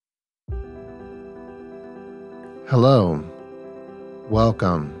Hello,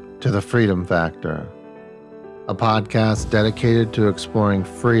 welcome to The Freedom Factor, a podcast dedicated to exploring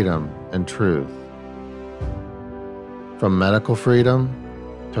freedom and truth. From medical freedom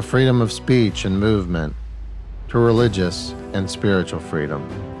to freedom of speech and movement to religious and spiritual freedom.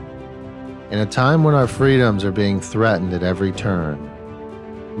 In a time when our freedoms are being threatened at every turn,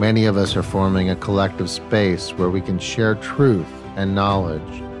 many of us are forming a collective space where we can share truth and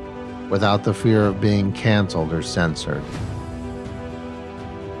knowledge without the fear of being canceled or censored.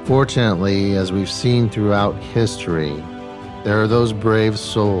 Fortunately, as we've seen throughout history, there are those brave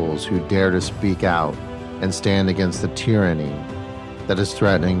souls who dare to speak out and stand against the tyranny that is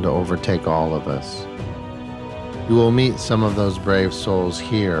threatening to overtake all of us. You will meet some of those brave souls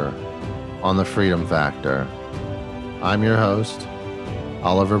here on The Freedom Factor. I'm your host,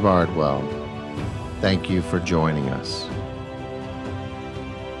 Oliver Bardwell. Thank you for joining us.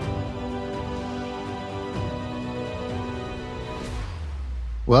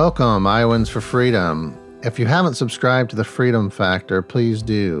 Welcome, Iowans for Freedom. If you haven't subscribed to The Freedom Factor, please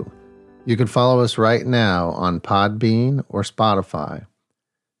do. You can follow us right now on Podbean or Spotify.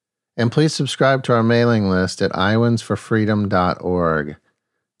 And please subscribe to our mailing list at iowansforfreedom.org.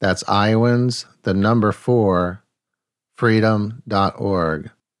 That's Iowans, the number 4,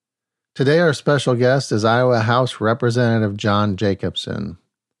 freedom.org. Today our special guest is Iowa House Representative John Jacobson.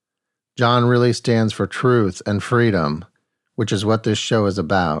 John really stands for truth and freedom, which is what this show is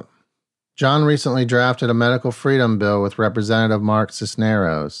about. John recently drafted a medical freedom bill with Representative Mark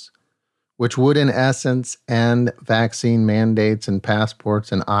Cisneros, which would in essence end vaccine mandates and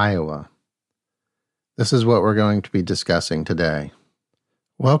passports in Iowa. This is what we're going to be discussing today.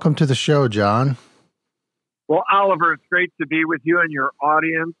 Welcome to the show, John. Well, Oliver, it's great to be with you and your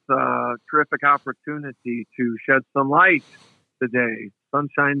audience. Terrific opportunity to shed some light today.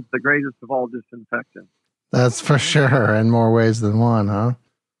 Sunshine's the greatest of all disinfectants. That's for sure, in more ways than one, huh?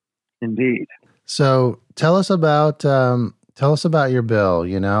 Indeed. So tell us about your bill.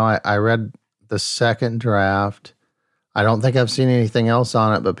 You know, I read the second draft. I don't think I've seen anything else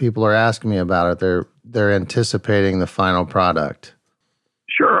on it, but people are asking me about it. They're anticipating the final product.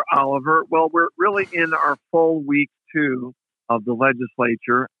 Sure, Oliver. Well, we're really in our full week 2 of the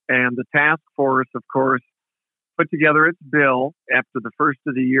legislature, and the task force, of course, put together its bill after the first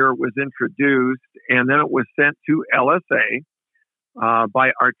of the year was introduced, and then it was sent to LSA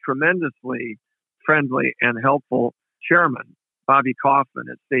by our tremendously friendly and helpful chairman, Bobby Kaufman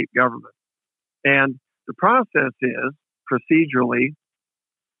at state government. And the process is, procedurally,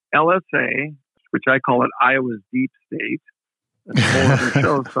 LSA, which I call it Iowa's deep state, it's a whole other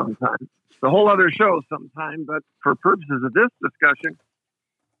show sometime. It's a whole other show sometime, but for purposes of this discussion,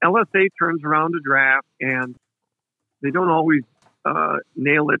 LSA turns around a draft, and they don't always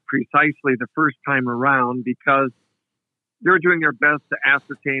nail it precisely the first time around because they're doing their best to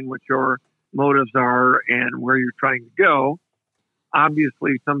ascertain what your motives are and where you're trying to go.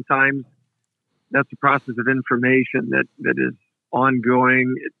 Obviously, sometimes that's a process of information that is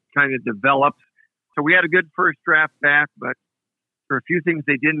ongoing. It kind of develops. So we had a good first draft back, but there are a few things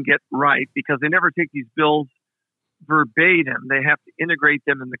they didn't get right because they never take these bills verbatim. They have to integrate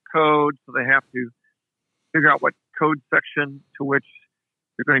them in the code, so they have to figure out what code section to which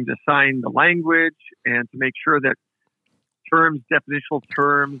you're going to assign the language and to make sure that definitional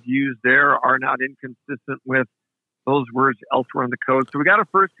terms used there are not inconsistent with those words elsewhere in the code. So we got a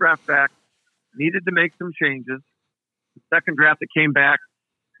first draft back, needed to make some changes. The second draft that came back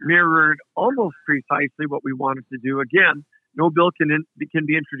mirrored almost precisely what we wanted to do. Again, no bill can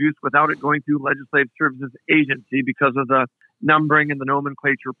be introduced without it going through Legislative Services Agency because of the numbering and the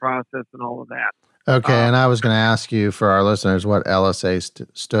nomenclature process and all of that. Okay, and I was going to ask you for our listeners what LSA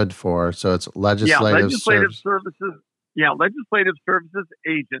stood for. So it's Legislative Services. Yeah, Legislative Services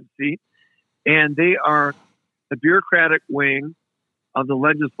Agency, and they are the bureaucratic wing of the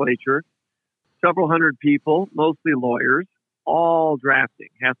legislature. Several hundred people, mostly lawyers, all drafting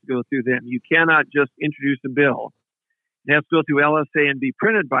has to go through them. You cannot just introduce a bill. It has to go through LSA and be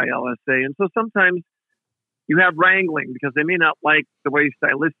printed by LSA. And so sometimes you have wrangling because they may not like the way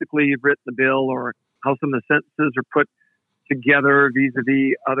stylistically you've written the bill or how some of the sentences are put together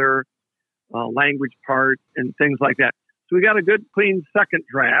vis-a-vis other language parts and things like that. So we got a good, clean second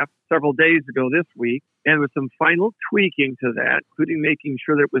draft several days ago this week, and with some final tweaking to that, including making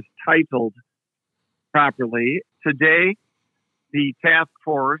sure that it was titled properly. Today, the task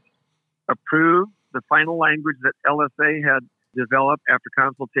force approved the final language that LSA had developed after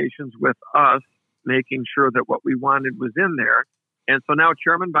consultations with us, making sure that what we wanted was in there. And so now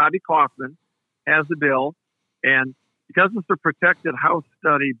Chairman Bobby Kaufman has the bill, and because it's a protected House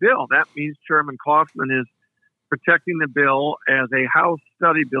study bill, that means Chairman Kaufman is protecting the bill as a House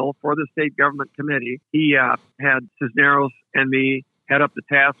study bill for the state government committee. He had Cisneros and me head up the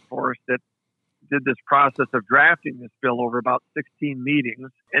task force that did this process of drafting this bill over about 16 meetings.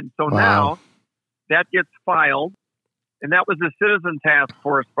 And so now that gets filed. And that was a citizen task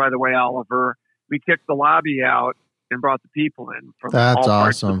force, by the way, Oliver. We kicked the lobby out and brought the people in from all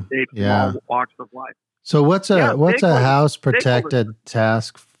parts of the state, from all walks of life. So what's a House protected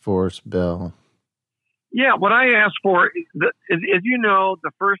task force bill? Yeah, what I asked for, as you know,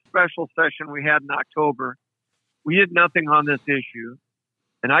 the first special session we had in October, we did nothing on this issue.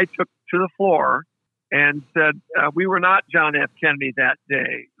 And I took to the floor and said, we were not John F. Kennedy that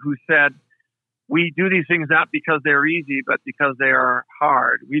day, who said, we do these things not because they're easy, but because they are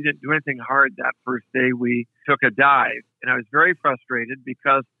hard. We didn't do anything hard that first day. We took a dive. And I was very frustrated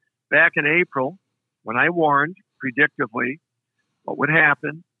because back in April, when I warned predictably what would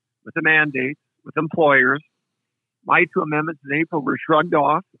happen with the mandates, with employers, my two amendments in April were shrugged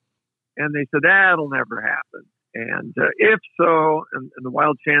off. And they said, that'll never happen. And if so, and the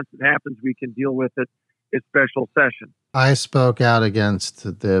wild chance it happens, we can deal with it at special session. I spoke out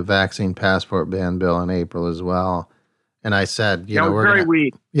against the vaccine passport ban bill in April as well, and I said,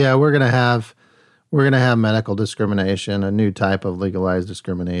 we're going to have medical discrimination, a new type of legalized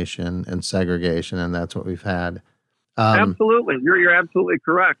discrimination and segregation, and that's what we've had. Absolutely, you're absolutely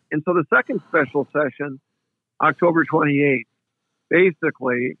correct. And so the second special session, October 28th,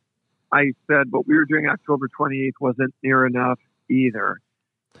 basically, I said what we were doing October 28th wasn't near enough either.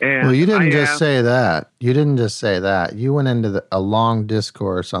 And well, you didn't just say that. You didn't just say that. You went into a long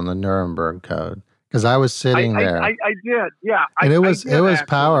discourse on the Nuremberg Code because I was sitting there. I did, yeah. And it was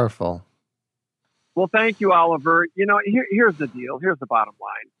powerful. Well, thank you, Oliver. Here's the deal. Here's the bottom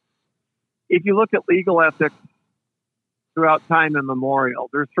line. If you look at legal ethics throughout time immemorial,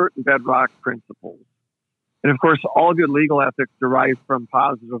 there's certain bedrock principles. And of course, all good legal ethics derives from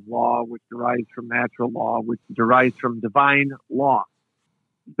positive law, which derives from natural law, which derives from divine law.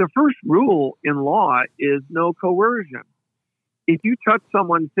 The first rule in law is no coercion. If you touch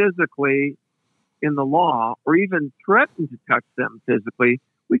someone physically in the law, or even threaten to touch them physically,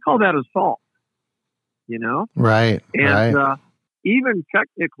 we call that assault. Right. And even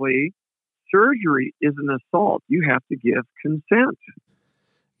technically, surgery is an assault. You have to give consent.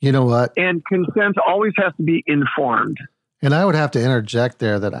 You know what? And consent always has to be informed. And I would have to interject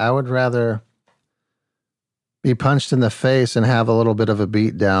there that I would rather be punched in the face and have a little bit of a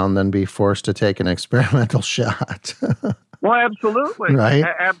beat down than be forced to take an experimental shot. Well, absolutely. Right?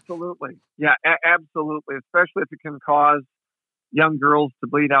 Absolutely. Yeah, absolutely. Especially if it can cause young girls to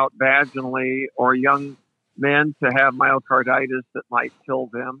bleed out vaginally or young men to have myocarditis that might kill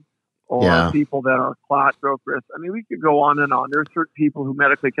them. Or people that are clot stroke risk. I mean, we could go on and on. There are certain people who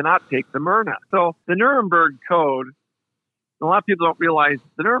medically cannot take the Myrna. So the Nuremberg Code, a lot of people don't realize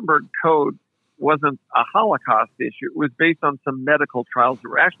the Nuremberg Code wasn't a Holocaust issue. It was based on some medical trials that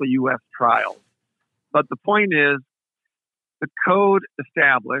were actually U.S. trials. But the point is, the code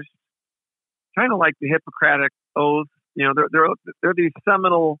established, kind of like the Hippocratic Oath, there are these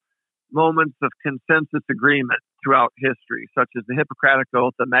seminal moments of consensus agreement throughout history, such as the Hippocratic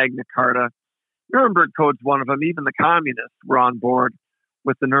Oath, the Magna Carta. Nuremberg Code's one of them. Even the communists were on board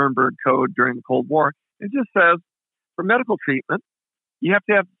with the Nuremberg Code during the Cold War. It just says, for medical treatment, you have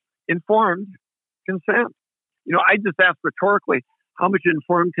to have informed consent. I just asked rhetorically, how much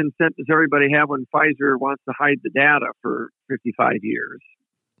informed consent does everybody have when Pfizer wants to hide the data for 55 years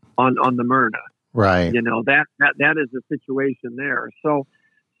on the Myrna? Right. That is a situation there. So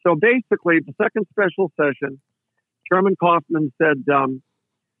basically, the second special session, Chairman Kaufman said,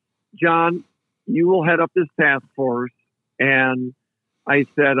 John, you will head up this task force. And I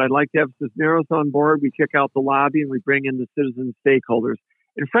said, I'd like to have Cisneros on board. We kick out the lobby and we bring in the citizen stakeholders.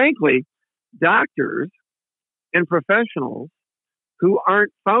 And frankly, doctors and professionals who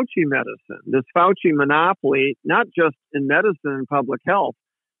aren't Fauci medicine, this Fauci monopoly, not just in medicine and public health,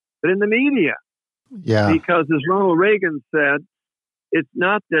 but in the media. Yeah. Because as Ronald Reagan said, it's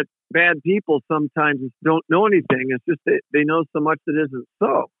not that bad people sometimes don't know anything. It's just that they know so much that isn't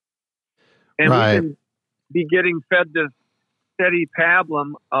so. And we can be getting fed this steady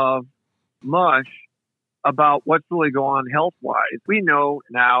pablum of mush about what's really going on health-wise. We know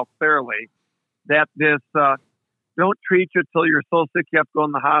now clearly that this don't treat you till you're so sick you have to go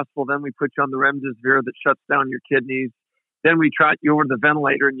in the hospital. Then we put you on the remdesivir that shuts down your kidneys. Then we trot you over to the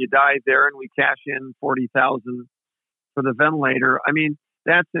ventilator and you die there, and we cash in $40,000 for the ventilator. I mean,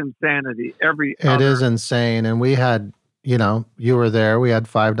 that's insanity. It is insane. And we had, you were there. We had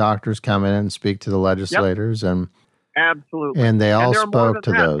 5 doctors come in and speak to the legislators, and absolutely, and they all spoke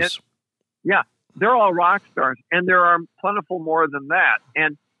to those. They're all rock stars, and there are plentiful more than that.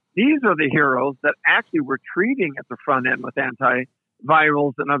 And these are the heroes that actually were treating at the front end with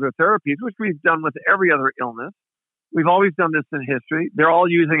antivirals and other therapies, which we've done with every other illness. We've always done this in history. They're all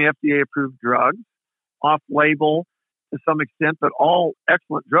using FDA-approved drugs, off-label to some extent, but all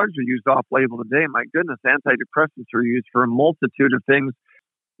excellent drugs are used off-label today. My goodness, antidepressants are used for a multitude of things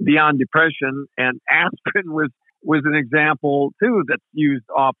beyond depression, and aspirin was an example, too, that's used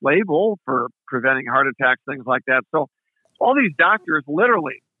off-label for preventing heart attacks, things like that. So all these doctors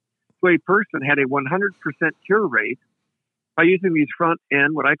literally, to a person, had a 100% cure rate by using these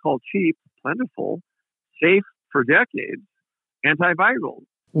front-end, what I call cheap, plentiful, safe for decades, antivirals.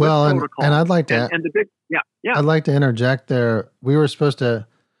 Well, and I'd like to I'd like to interject there. We were supposed to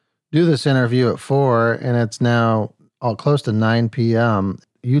do this interview at 4, and it's now close to 9 p.m.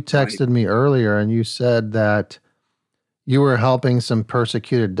 You texted me earlier, and you said that you were helping some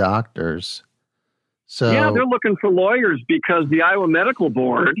persecuted doctors. So yeah, they're looking for lawyers because the Iowa Medical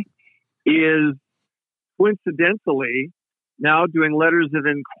Board is coincidentally now doing letters of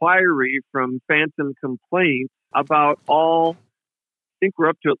inquiry from phantom complaints about all, I think we're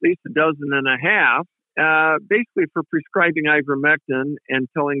up to at least 12.5, basically for prescribing ivermectin and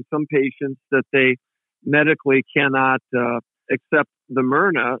telling some patients that they medically cannot accept the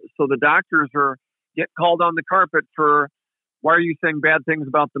Myrna. So the doctors get called on the carpet for, why are you saying bad things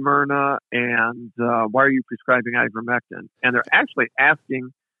about the Myrna, and why are you prescribing ivermectin? And they're actually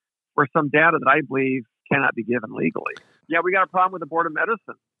asking for some data that I believe cannot be given legally. Yeah, we got a problem with the Board of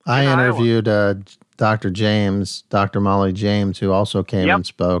Medicine. I interviewed Dr. Molly James, who also came and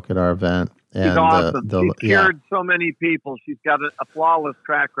spoke at our event. And she's awesome. She's cured so many people. She's got a flawless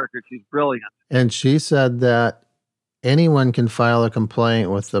track record. She's brilliant. And she said that anyone can file a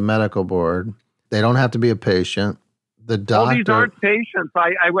complaint with the medical board. They don't have to be a patient. The doctor. Well, these aren't patients.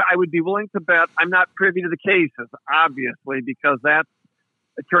 I would be willing to bet. I'm not privy to the cases, obviously, because that's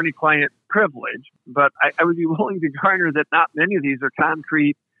attorney-client privilege. But I would be willing to garner that not many of these are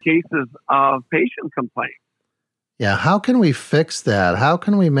concrete cases of patient complaints. Yeah, how can we fix that? How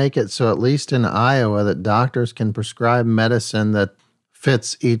can we make it so, at least in Iowa, that doctors can prescribe medicine that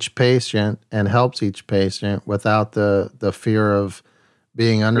fits each patient and helps each patient without the fear of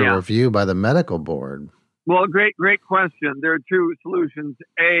being under review by the medical board? Well, great question. There are two solutions.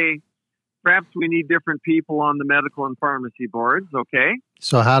 A, perhaps we need different people on the medical and pharmacy boards, okay?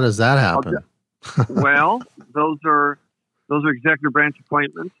 So how does that happen? Well, those are executive branch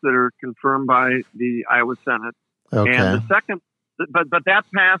appointments that are confirmed by the Iowa Senate. Okay. And the second, but that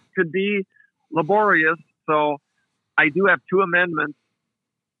path could be laborious. So I do have 2 amendments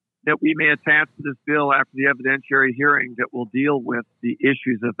that we may attach to this bill after the evidentiary hearing that will deal with the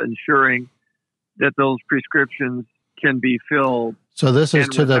issues of ensuring that those prescriptions can be filled. So this is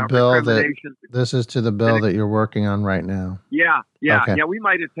to the bill that you're working on right now. Yeah. Okay. Yeah, we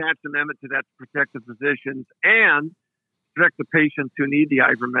might attach an amendment to that to protect the physicians and protect the patients who need the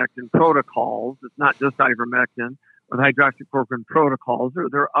ivermectin protocols. It's not just ivermectin, with hydroxychloroquine protocols.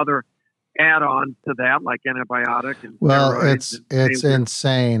 There are other add-ons to that, like antibiotic and steroids. It's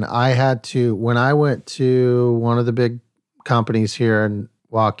insane. I had to, when I went to one of the big companies here in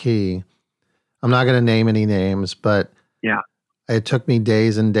Waukee, I'm not going to name any names, but it took me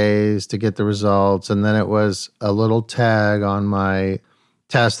days and days to get the results. And then it was a little tag on my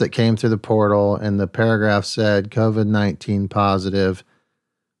test that came through the portal, and the paragraph said COVID-19 positive,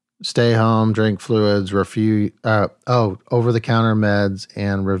 stay home, drink fluids, over-the-counter meds,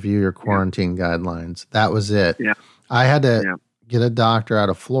 and review your quarantine guidelines. That was it. Yeah. I had to get a doctor out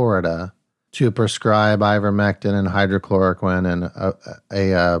of Florida to prescribe ivermectin and hydrochloroquine and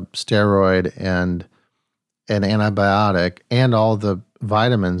a steroid and an antibiotic and all the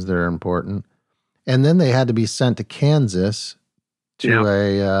vitamins that are important. And then they had to be sent to Kansas to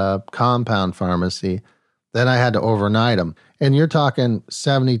a compound pharmacy. Then I had to overnight them. And you're talking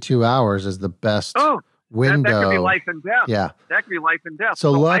 72 hours is the best window. That could be life and death. Yeah. That could be life and death.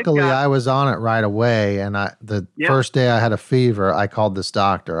 So luckily I was on it right away. And the first day I had a fever, I called this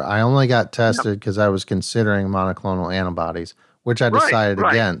doctor. I only got tested because I was considering monoclonal antibodies, which I decided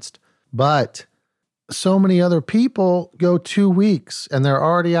against. But so many other people go 2 weeks and they're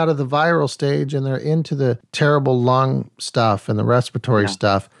already out of the viral stage and they're into the terrible lung stuff and the respiratory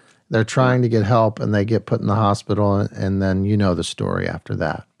stuff. They're trying to get help and they get put in the hospital, and then you know the story after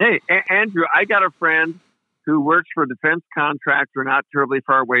that. Hey, Andrew, I got a friend who works for a defense contractor not terribly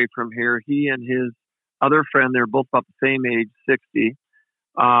far away from here. He and his other friend, they're both about the same age, 60,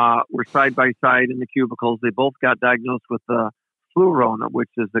 were side by side in the cubicles. They both got diagnosed with the Flurona, which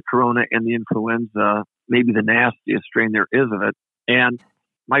is the corona and the influenza, maybe the nastiest strain there is of it. And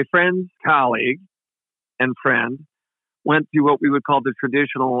my friend's colleague and friend went through what we would call the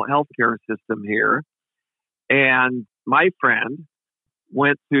traditional healthcare system here. And my friend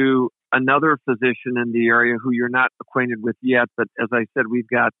went to another physician in the area who you're not acquainted with yet. But as I said, we've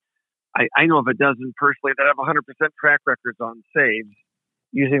got, I know of a dozen personally that have 100% track records on SAVES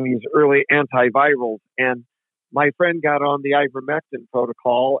using these early antivirals. And my friend got on the ivermectin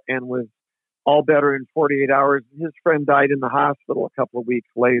protocol and was all better in 48 hours. His friend died in the hospital a couple of weeks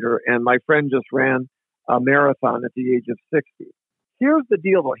later. And my friend just ran a marathon at the age of 60. Here's the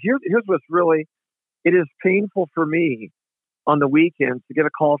deal, though. Here's what's really, it is painful for me on the weekends to get a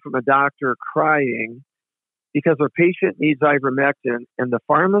call from a doctor crying because a patient needs ivermectin and the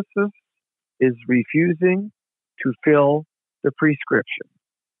pharmacist is refusing to fill the prescription.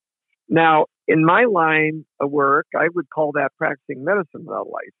 Now, in my line of work, I would call that practicing medicine without a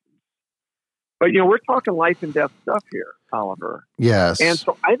license. But, we're talking life and death stuff here, Oliver. Yes. And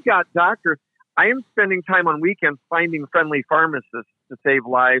so I've got doctors. I am spending time on weekends finding friendly pharmacists to save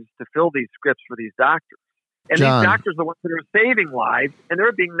lives, to fill these scripts for these doctors. And John, these doctors are the ones that are saving lives, and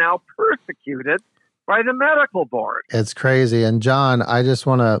they're being now persecuted by the medical board. It's crazy. And John, I just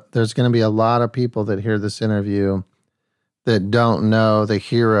want to, there's going to be a lot of people that hear this interview that don't know the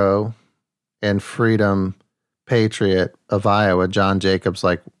hero and freedom patriot of Iowa, John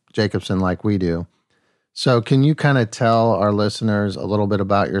Jacobson, like we do. So can you kind of tell our listeners a little bit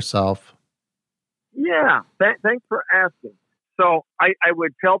about yourself? Yeah, thanks for asking. So I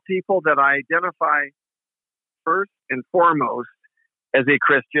would tell people that I identify first and foremost as a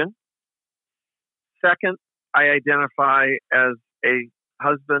Christian. Second, I identify as a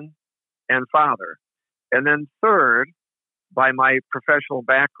husband and father. And then third, by my professional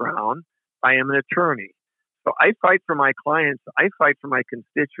background, I am an attorney. So I fight for my clients. I fight for my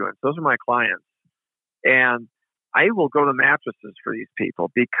constituents. Those are my clients. And I will go to mattresses for these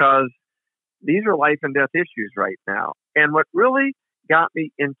people because these are life and death issues right now. And what really got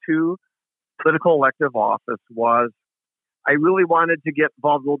me into political elective office was I really wanted to get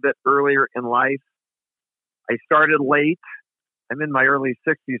involved a little bit earlier in life. I started late. I'm in my early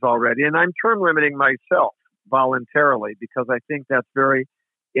 60s already, and I'm term limiting myself voluntarily because I think that's very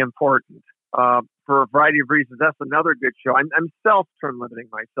important. For a variety of reasons, that's another good show. I'm self-term limiting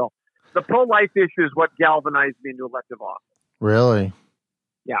myself. The pro-life issue is what galvanized me into elective office. Really?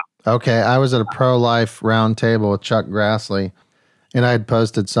 Yeah. Okay. I was at a pro-life roundtable with Chuck Grassley, and I had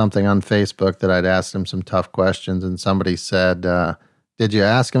posted something on Facebook that I'd asked him some tough questions, and somebody said, did you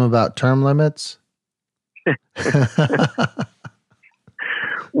ask him about term limits?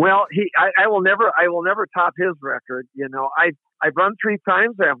 Well, I will never top his record. I've run 3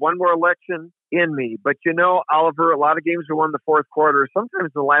 times. I have one more election in me. But Oliver, a lot of games are won in the fourth quarter.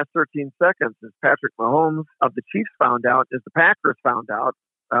 Sometimes in the last 13 seconds, as Patrick Mahomes of the Chiefs found out, as the Packers found out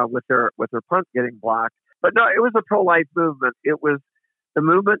with their punt getting blocked. But no, it was a pro-life movement. It was the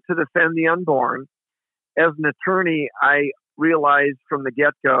movement to defend the unborn. As an attorney, I realized from the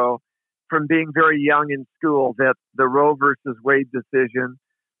get-go, from being very young in school, that the Roe versus Wade decision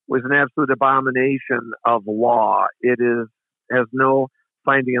was an absolute abomination of law. It has no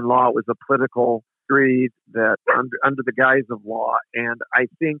finding in law. It was a political creed that under the guise of law. And I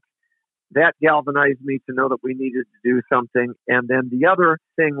think that galvanized me to know that we needed to do something. And then the other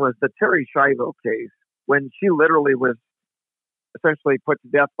thing was the Terri Schiavo case, when she literally was essentially put to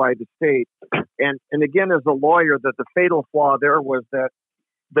death by the state. And again, as a lawyer, that the fatal flaw there was that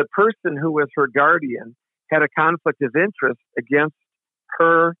the person who was her guardian had a conflict of interest against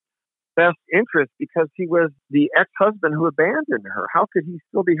her best interest because he was the ex-husband who abandoned her. How could he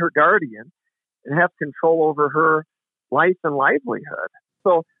still be her guardian and have control over her life and livelihood?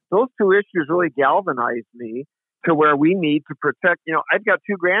 So those 2 issues really galvanized me to where we need to protect. I've got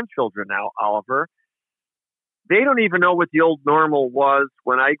 2 grandchildren now, Oliver. They don't even know what the old normal was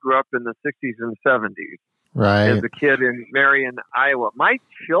when I grew up in the 60s and 70s. Right. As a kid in Marion, Iowa. My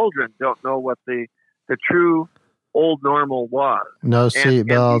children don't know what the true old normal was. No seat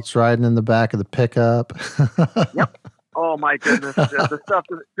belts, riding in the back of the pickup. Yep. Oh my goodness. The stuff,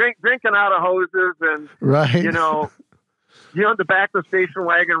 drinking out of hoses and, right. The back of the station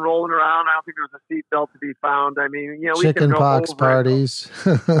wagon rolling around. I don't think there was a seat belt to be found. I mean, we chicken can go pox over parties.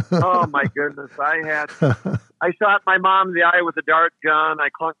 Oh my goodness. I shot my mom in the eye with a dart gun. I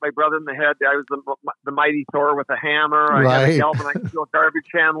clunked my brother in the head. I was the mighty Thor with a hammer. I had a galvanized steel garbage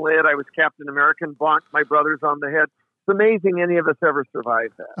can lid. I was Captain America, bonked my brothers on the head. It's amazing any of us ever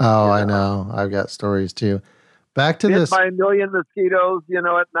survived that. Oh, I know. I've got stories too. Back to this. By a million mosquitoes,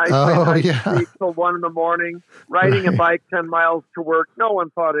 at night. Oh, yeah. Till 1 a.m, riding a bike 10 miles to work. No one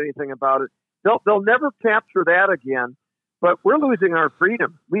thought anything about it. They'll never capture that again. but we're losing our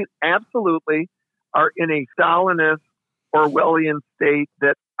freedom. We absolutely are in a Stalinist, Orwellian state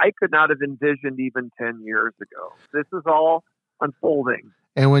that I could not have envisioned even 10 years ago. This is all unfolding.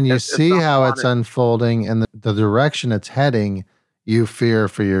 And when you see how it's unfolding and the direction it's heading, you fear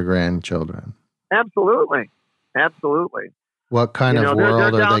for your grandchildren. Absolutely. Absolutely. What kind of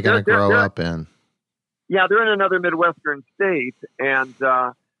world are they going to grow up in? Yeah, they're in another Midwestern state. And,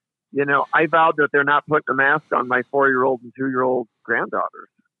 I vowed that they're not putting a mask on my 4-year-old and 2-year-old granddaughters.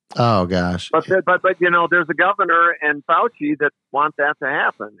 Oh, gosh. But there's a governor and Fauci that want that to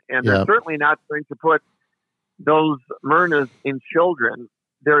happen. And they're certainly not going to put those Myrnas in children.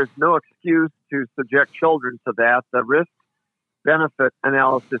 There is no excuse to subject children to that. The risk-benefit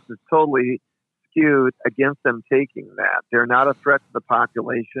analysis is totally skewed against them taking that. They're not a threat to the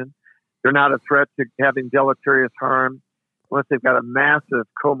population. They're not a threat to having deleterious harm unless they've got a massive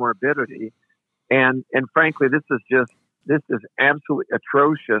comorbidity. And frankly, this is absolutely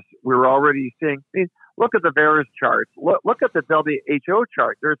atrocious. We're already seeing, look at the VAERS charts. Look at the WHO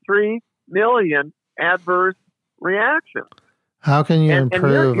chart. There are 3 million adverse reactions. How can you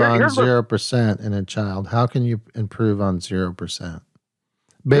improve on 0% in a child? How can you improve on 0%?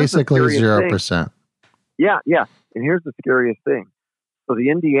 Basically 0%. Yeah. And here's the scariest thing. So the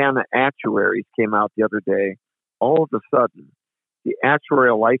Indiana actuaries came out the other day. All of a sudden, the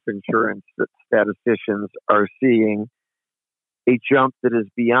actuarial life insurance that statisticians are seeing a jump that is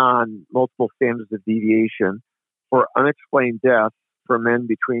beyond multiple standards of deviation for unexplained deaths for men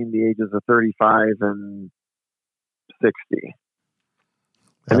between the ages of 35 and 60.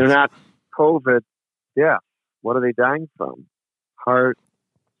 And they're not COVID deaths. What are they dying from? Heart,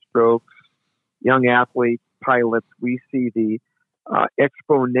 strokes, young athletes, pilots. We see the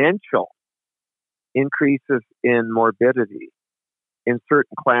exponential increases in morbidity in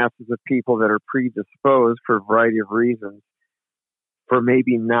certain classes of people that are predisposed for a variety of reasons for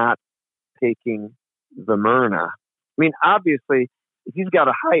maybe not taking the Myrna. I mean, obviously, if you've got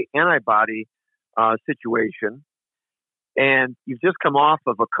a high antibody situation and you've just come off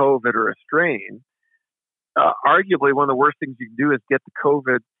of a COVID or a strain, arguably one of the worst things you can do is get the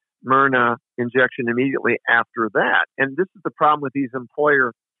COVID Myrna injection immediately after that. And this is the problem with these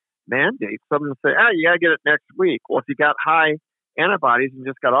employer mandates. Some of them say, you got to get it next week. Well, if you got high antibodies and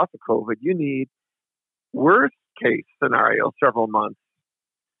just got off of COVID, you need worst case scenario several months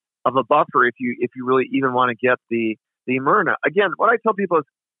of a buffer if you really even want to get the Myrna. Again, what I tell people is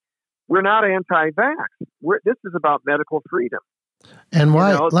we're not anti-vax. This is about medical freedom. And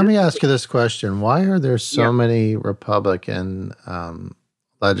why? Let me ask you this question: why are there so many Republican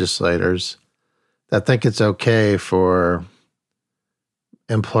legislators that think it's okay for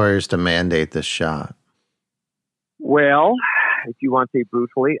employers to mandate this shot? Well, if you want a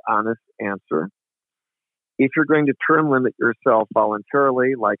brutally honest answer, if you're going to term limit yourself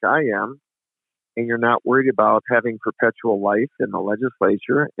voluntarily, like I am, and you're not worried about having perpetual life in the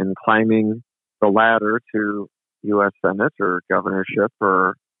legislature and climbing the ladder to U.S. Senate or governorship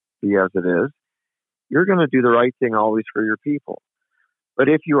or be as it is, you're going to do the right thing always for your people. But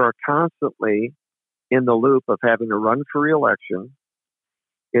if you are constantly in the loop of having to run for reelection,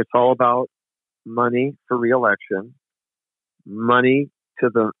 it's all about money for reelection, money to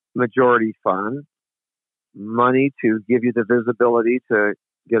the majority fund, money to give you the visibility to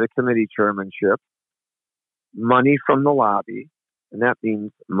get a committee chairmanship, money from the lobby, and that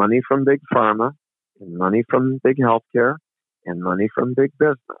means money from big pharma, and money from big healthcare, and money from big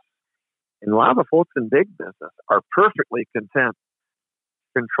business. And a lot of the folks in big business are perfectly content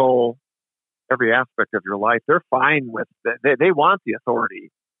to control every aspect of your life. They're fine with it. They want the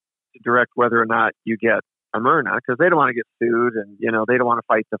authority to direct whether or not you get a Myrna because they don't want to get sued and, they don't want to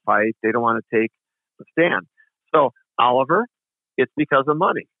fight the fight. They don't want to take the stand. So, Oliver, it's because of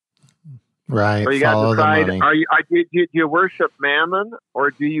money. Right. So you got to decide, do you worship mammon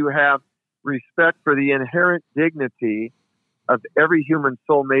or do you have respect for the inherent dignity of every human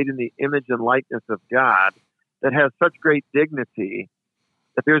soul made in the image and likeness of God that has such great dignity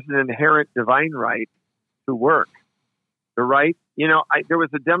that there's an inherent divine right to work? The right, there was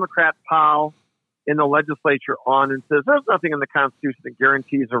a Democrat pal in the legislature on and says there's nothing in the Constitution that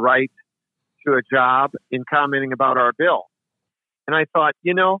guarantees a right to a job in commenting about our bill. And I thought,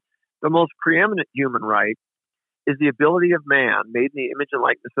 the most preeminent human right is the ability of man, made in the image and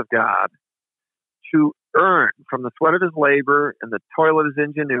likeness of God, to earn from the sweat of his labor and the toil of his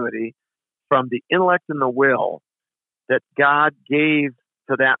ingenuity, from the intellect and the will that God gave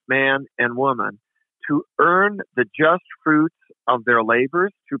to that man and woman, to earn the just fruits of their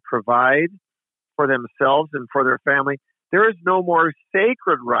labors, to provide for themselves and for their family. There is no more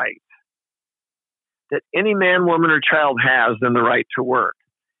sacred right that any man, woman, or child has in the right to work.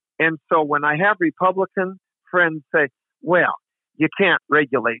 And so when I have Republican friends say, well, you can't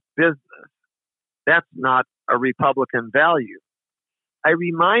regulate business, that's not a Republican value, I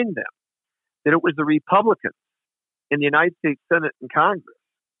remind them that it was the Republicans in the United States Senate and Congress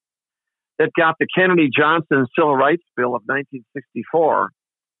that got the Kennedy-Johnson Civil Rights Bill of 1964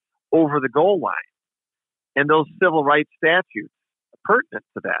 over the goal line. And those civil rights statutes are pertinent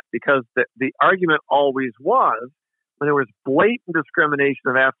to that, because the argument always was, when there was blatant discrimination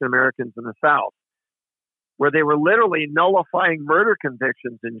of African Americans in the South, where they were literally nullifying murder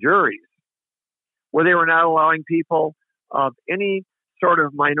convictions in juries, where they were not allowing people of any sort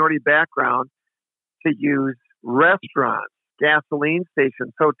of minority background to use restaurants, gasoline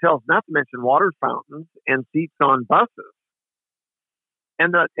stations, hotels, not to mention water fountains and seats on buses.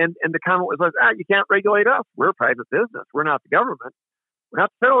 And the comment was like, you can't regulate us. We're a private business. We're not the government. We're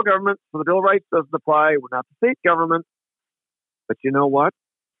not the federal government, so the Bill of Rights doesn't apply. We're not the state government. But you know what?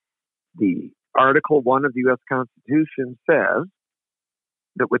 The Article 1 of the U.S. Constitution says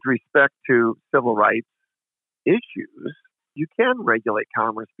that with respect to civil rights issues, you can regulate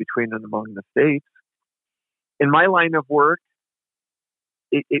commerce between and among the states. In my line of work,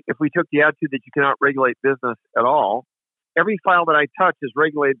 if we took the attitude that you cannot regulate business at all, every file that I touch is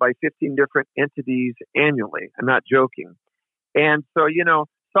regulated by 15 different entities annually. I'm not joking. And so,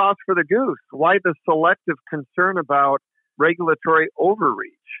 sauce for the goose. Why the selective concern about regulatory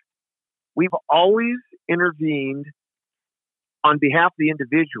overreach? We've always intervened on behalf of the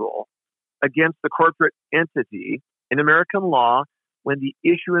individual against the corporate entity in American law when the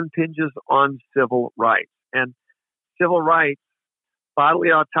issue impinges on civil rights. And civil rights, bodily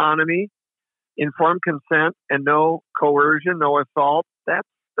autonomy, informed consent, and no coercion, no assault, that's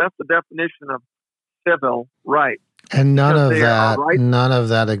the definition of civil rights. And none of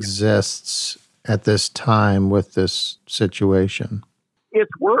that exists at this time with this situation.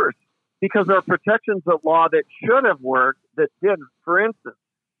 It's worse, because there are protections of law that should have worked that didn't. For instance,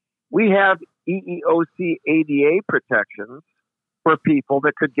 we have EEOC ADA protections for people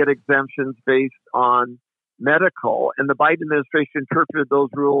that could get exemptions based on medical, and the Biden administration interpreted those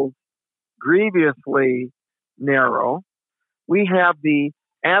rules grievously narrow. We have the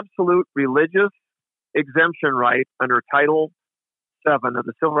absolute religious exemption right under Title VII of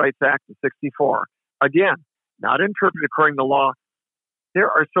the Civil Rights Act of 1964. Again, not interpreted according to law.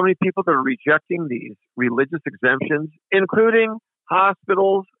 There are so many people that are rejecting these religious exemptions, including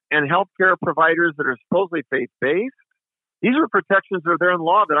hospitals and healthcare providers that are supposedly faith-based. These are protections that are there in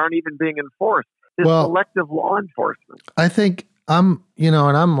law that aren't even being enforced. It's selective law enforcement. I think and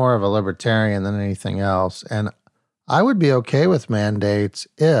I'm more of a libertarian than anything else, and I would be okay with mandates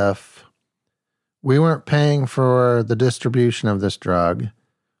if we weren't paying for the distribution of this drug.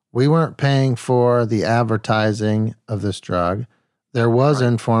 We weren't paying for the advertising of this drug. There was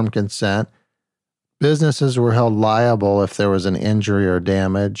informed consent. Businesses were held liable if there was an injury or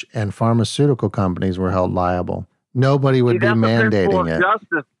damage, and pharmaceutical companies were held liable. Nobody would be mandating it.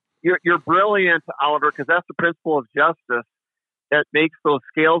 Justice. You're brilliant, Oliver, because that's the principle of justice that makes those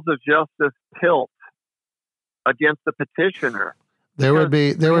scales of justice tilt against the petitioner. There would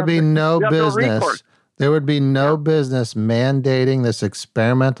be no business mandating this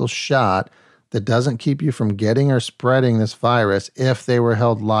experimental shot that doesn't keep you from getting or spreading this virus if they were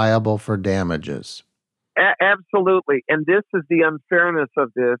held liable for damages. Absolutely. And this is the unfairness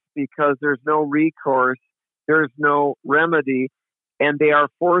of this, because there's no recourse, there's no remedy, and they are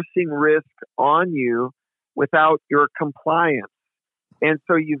forcing risk on you without your compliance. And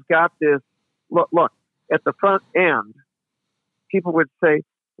so you've got this, look, at the front end, people would say,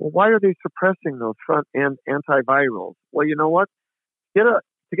 well, why are they suppressing those front end antivirals? Well, you know what? To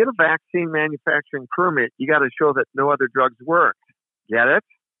get a vaccine manufacturing permit, you got to show that no other drugs work. Get it?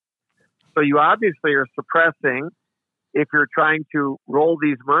 So you obviously are suppressing. If you're trying to roll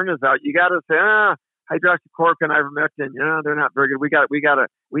these Myrnas out, you got to say, hydroxychloroquine, ivermectin, they're not very good.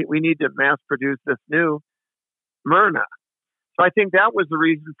 We need to mass produce this new Myrna. So I think that was the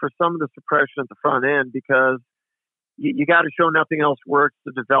reason for some of the suppression at the front end, because you got to show nothing else works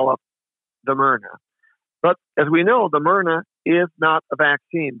to develop the Myrna. But as we know, the Myrna is not a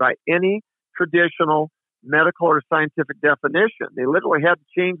vaccine by any traditional medical or scientific definition. They literally had to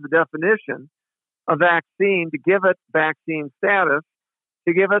change the definition of vaccine to give it vaccine status,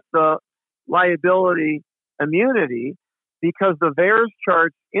 to give it the liability immunity, because the VAERS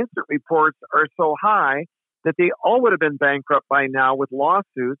charts instant reports are so high that they all would have been bankrupt by now with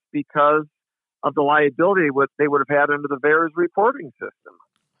lawsuits because of the liability they would have had under the VAERS reporting system.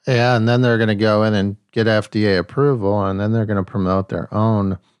 Yeah, and then they're going to go in and get FDA approval, and then they're going to promote their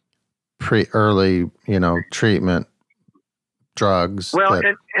own early, treatment drugs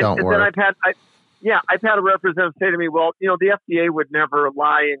that don't work. Then I've had a representative say to me, well, the FDA would never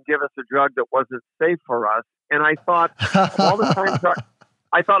lie and give us a drug that wasn't safe for us. And I thought of all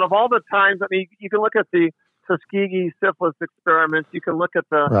the times, I mean, you can look at the Tuskegee syphilis experiments, you can look at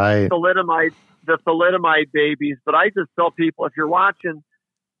the thalidomide babies, but I just tell people, if you're watching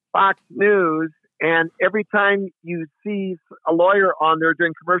Fox News and every time you see a lawyer on there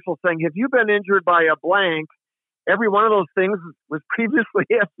doing commercials saying, have you been injured by a blank? Every one of those things was previously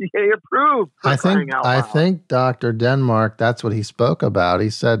FDA approved. I think Dr. Denmark, that's what he spoke about. He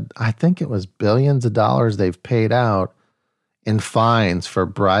said, I think it was billions of dollars they've paid out in fines for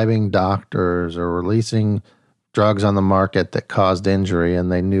bribing doctors or releasing drugs on the market that caused injury,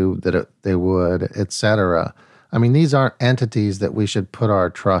 and they knew that they would, et cetera. I mean, these aren't entities that we should put our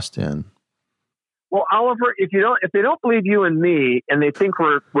trust in. Well, Oliver, if they don't believe you and me, and they think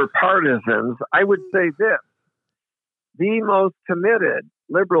we're partisans, I would say this. The most committed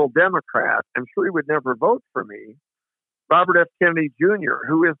liberal Democrat, I'm sure he would never vote for me, Robert F. Kennedy Jr.,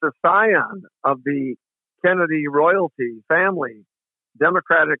 who is the scion of the Kennedy royalty family,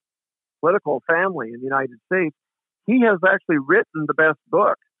 Democratic political family in the United States, he has actually written the best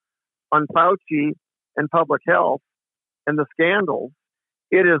book on Fauci and public health and the scandals.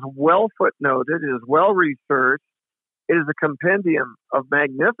 It is well footnoted. It is well researched. It is a compendium of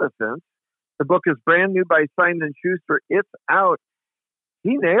magnificence. The book is brand new by Simon & Schuster. It's out.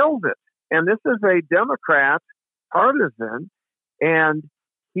 He nailed it. And this is a Democrat partisan, and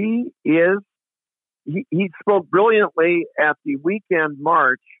he spoke brilliantly at the weekend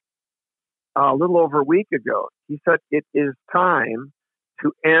march a little over a week ago. He said it is time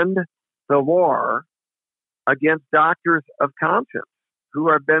to end the war against doctors of conscience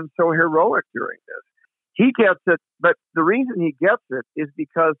who have been so heroic during this. He gets it, but the reason he gets it is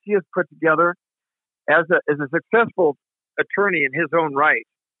because he has put together, as a successful attorney in his own right,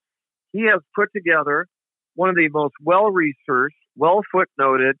 he has put together one of the most well-researched,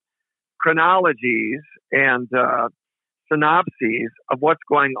 well-footnoted chronologies and synopses of what's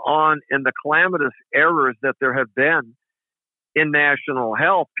going on in the calamitous errors that there have been in national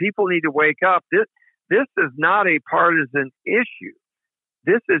health. People need to wake up. This is not a partisan issue.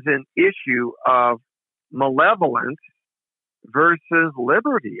 This is an issue of malevolence versus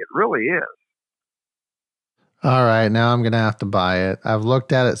liberty. It really is. All right, now I'm going to have to buy it. I've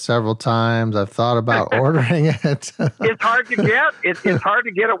looked at it several times. I've thought about ordering it. It's hard to get. It's hard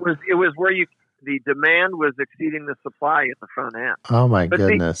to get. It was where the demand was exceeding the supply at the front end. Oh my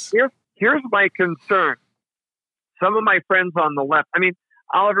goodness! See, here's my concern. Some of my friends on the left. I mean,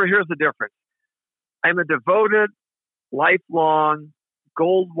 Oliver, here's the difference. I'm a devoted, lifelong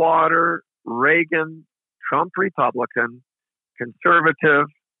Goldwater, Reagan, Trump Republican, conservative,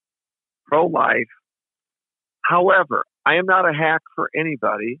 pro-life. However, I am not a hack for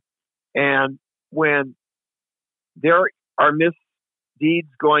anybody. And when there are misdeeds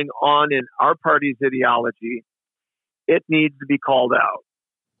going on in our party's ideology, it needs to be called out.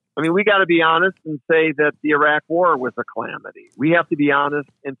 I mean, we got to be honest and say that the Iraq War was a calamity. We have to be honest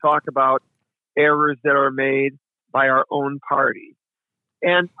and talk about errors that are made by our own party.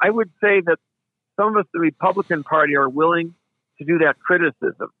 And I would say that some of us, the Republican Party, are willing to do that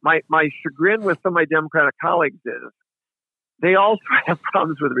criticism. My chagrin with some of my Democratic colleagues is they also have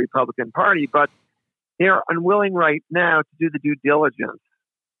problems with the Republican Party, but they are unwilling right now to do the due diligence.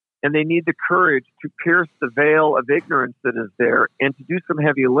 And they need the courage to pierce the veil of ignorance that is there and to do some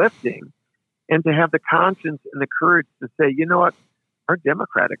heavy lifting and to have the conscience and the courage to say, you know what, our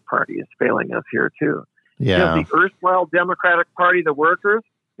Democratic Party is failing us here too. Yeah. The erstwhile Democratic Party, the workers,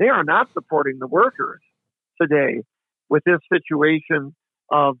 they are not supporting the workers today with this situation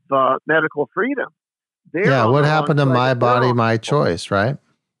of medical freedom. What happened to my body, my choice, right?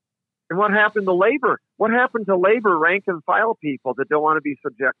 And what happened to labor? What happened to labor rank and file people that don't want to be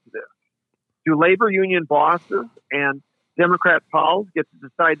subject to this? Do labor union bosses and Democrat pals get to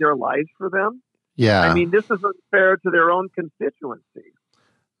decide their lives for them? Yeah. I mean, this is unfair to their own constituency.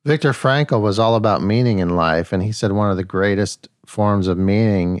 Viktor Frankl was all about meaning in life, and he said one of the greatest forms of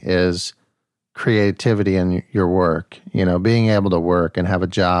meaning is creativity in your work, being able to work and have a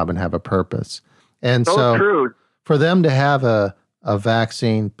job and have a purpose. And so true. For them to have a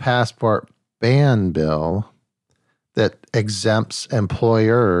vaccine passport ban bill that exempts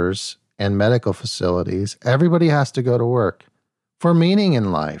employers and medical facilities, everybody has to go to work for meaning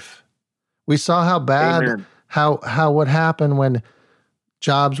in life. We saw how bad, Amen. how what happened when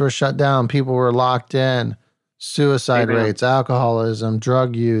jobs were shut down, people were locked in, suicide Amen. rates, alcoholism,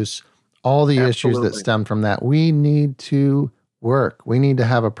 drug use, all the issues that stem from that. We need to work. We need to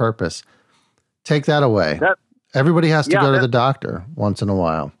have a purpose. Take that away. Everybody has to go to the doctor once in a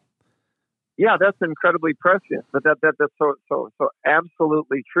while. Yeah, that's incredibly prescient, but that's so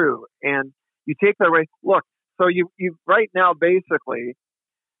absolutely true. And you take that away. Look, so you right now basically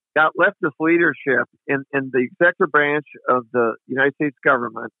got leftist leadership in the executive branch of the United States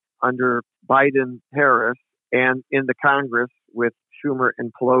government under Biden-Harris, and in the Congress with Schumer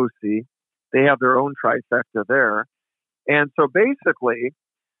and Pelosi. They have their own trifecta there. And so basically,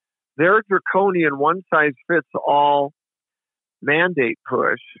 their draconian one-size-fits-all mandate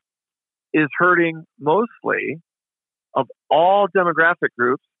push is hurting mostly, of all demographic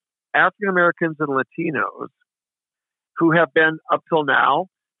groups, African Americans and Latinos, who have been, up till now,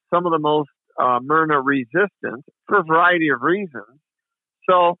 some of the most Myrna resistant for a variety of reasons.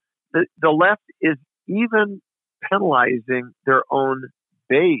 So the left is even penalizing their own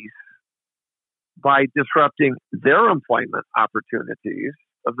base by disrupting their employment opportunities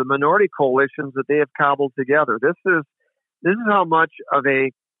of the minority coalitions that they have cobbled together. This is how much of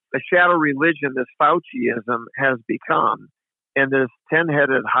a shadow religion this Fauciism has become, and this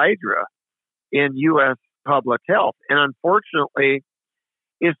 10-headed hydra in U.S. public health. And unfortunately,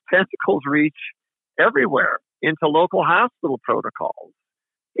 its tentacles reach everywhere into local hospital protocols.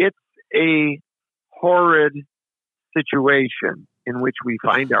 It's a horrid situation in which we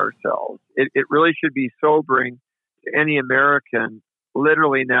find ourselves. It really should be sobering to any American,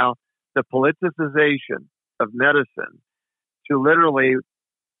 literally now, the politicization of medicine, to literally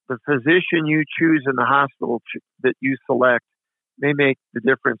the physician you choose in the hospital that you select may make the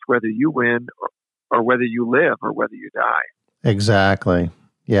difference whether you win or whether you live or whether you die. Exactly.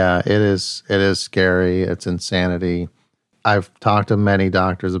 Yeah, it is scary. It's insanity. I've talked to many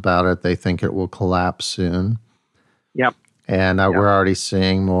doctors about it. They think it will collapse soon. Yep. And we're already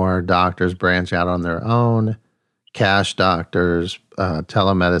seeing more doctors branch out on their own, cash doctors,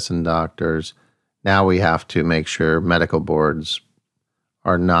 telemedicine doctors. Now we have to make sure medical boards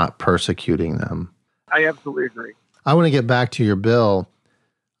are not persecuting them. I absolutely agree. I want to get back to your bill.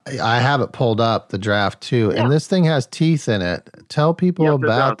 I have it pulled up, the draft too, and this thing has teeth in it. Tell people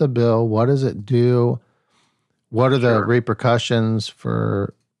about the bill. What does it do? What are the repercussions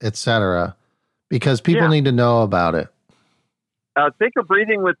for et cetera? Because people need to know about it. Think of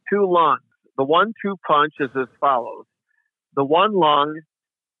breathing with two lungs. The 1-2 punch is as follows. The one lung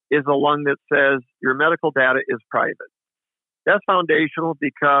is a lung that says your medical data is private. That's foundational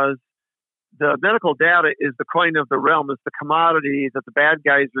because the medical data is the coin of the realm. It's the commodity that the bad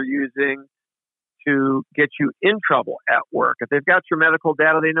guys are using to get you in trouble at work. If they've got your medical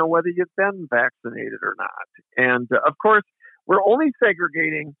data, they know whether you've been vaccinated or not. And of course, we're only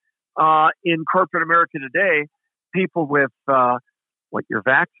segregating in corporate America today people with what your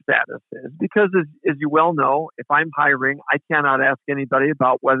vax status is. Because as you well know, if I'm hiring, I cannot ask anybody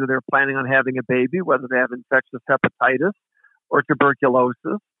about whether they're planning on having a baby, whether they have infectious hepatitis or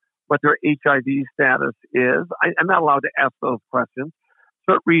tuberculosis, what their HIV status is. I'm not allowed to ask those questions.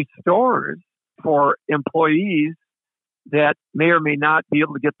 So it restores for employees that may or may not be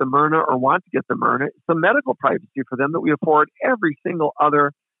able to get the Myrna or want to get the Myrna some medical privacy for them that we afford every single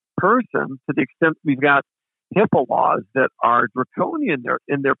other person, to the extent we've got HIPAA laws that are draconian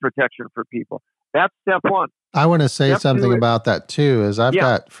in their protection for people. That's step one. I want to say something about that too, is I've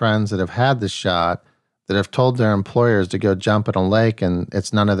got friends that have had the shot that have told their employers to go jump in a lake, and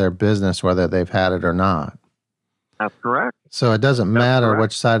it's none of their business whether they've had it or not. That's correct. So it doesn't matter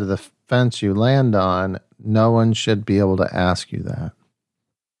which side of the fence you land on. No one should be able to ask you that.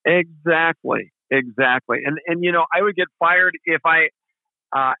 Exactly. And you know, I would get fired if I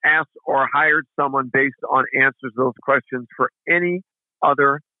asked or hired someone based on answers to those questions for any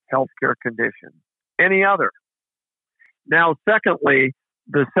other healthcare condition. Any other. Now, secondly,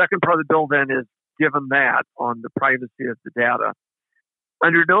 the second part of the bill then is, given that on the privacy of the data,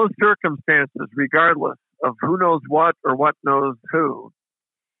 under no circumstances, regardless of who knows what or what knows who,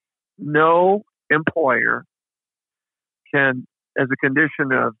 no employer can, as a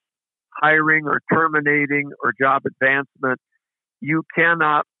condition of hiring or terminating or job advancement, you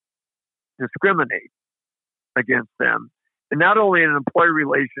cannot discriminate against them. And not only in an employee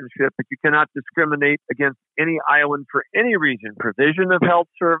relationship, but you cannot discriminate against any Iowan for any reason. Provision of health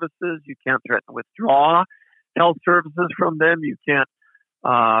services, you can't threaten to withdraw health services from them. You can't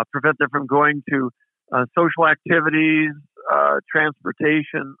prevent them from going to social activities,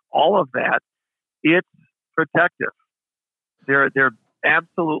 transportation, all of that. It's protective. They're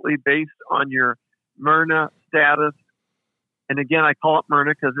absolutely based on your Myrna status. And again, I call it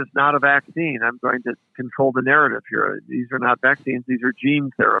Myrna because it's not a vaccine. I'm going to control the narrative here. These are not vaccines. These are gene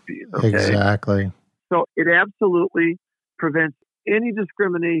therapies. Okay? Exactly. So it absolutely prevents any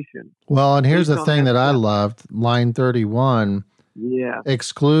discrimination. Well, and here's the thing that I loved, line 31. Yeah.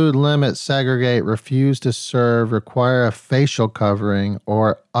 Exclude, limit, segregate, refuse to serve, require a facial covering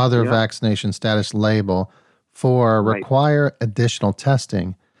or other vaccination status label for require additional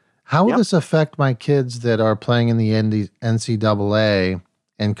testing. How will this affect my kids that are playing in the NCAA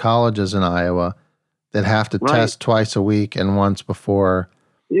in colleges in Iowa that have to test twice a week and once before?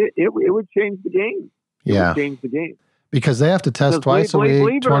 It would change the game. It would change the game. Because they have to test twice a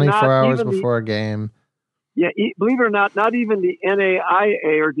week, 24 hours before a game. Yeah, believe it or not even the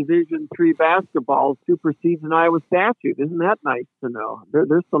NAIA or Division III basketball supersedes an Iowa statute. Isn't that nice to know?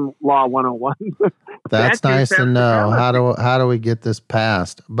 There's some law 101. That's nice to know. How do we get this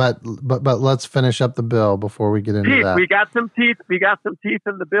passed? But let's finish up the bill before we get into that. We got some teeth. We got some teeth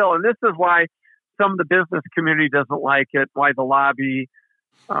in the bill, and this is why some of the business community doesn't like it. Why the lobby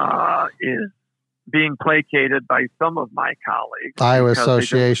is being placated by some of my colleagues. Iowa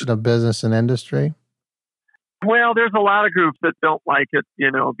Association of Business and Industry. Well, there's a lot of groups that don't like it,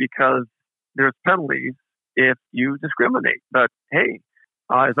 because there's penalties if you discriminate. But hey,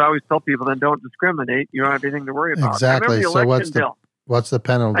 as I always tell people, then don't discriminate. You don't have anything to worry about. Exactly. So what's the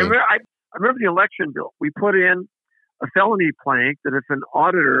penalty? I remember the election bill. We put in a felony plank that if an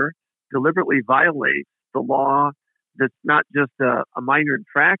auditor deliberately violates the law, that's not just a minor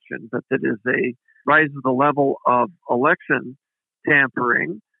infraction, but that is a rise to the level of election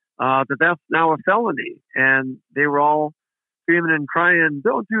tampering, that's now a felony. And they were all screaming and crying,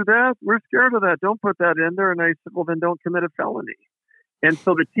 don't do that. We're scared of that. Don't put that in there. And I said, well, then don't commit a felony. And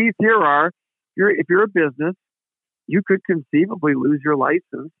so the teeth here are, if you're a business, you could conceivably lose your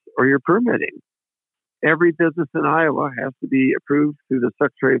license or your permitting. Every business in Iowa has to be approved through the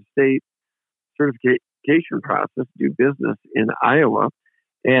Secretary of State certification process to do business in Iowa.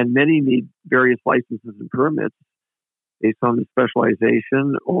 And many need various licenses and permits based on the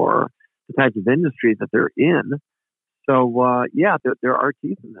specialization or the type of industry that they're in. So, there are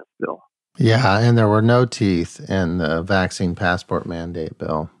teeth in this bill. Yeah, and there were no teeth in the vaccine passport mandate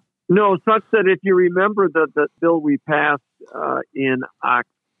bill. No, such that if you remember the bill we passed in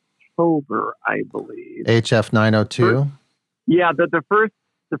October, I believe. HF 902? The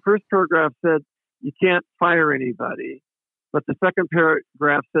first paragraph said you can't fire anybody. But the second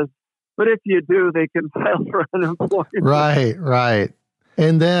paragraph says, but if you do, they can file for unemployment. Right.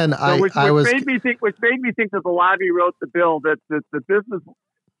 And then which made me think that the lobby wrote the bill that the business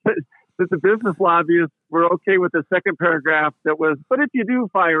lobbyists were okay with the second paragraph that was, but if you do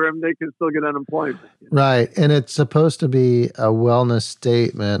fire them, they can still get unemployment. Right. And it's supposed to be a wellness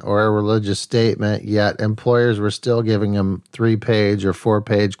statement or a religious statement, yet employers were still giving them 3-page or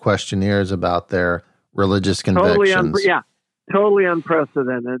 4-page questionnaires about their religious convictions. Totally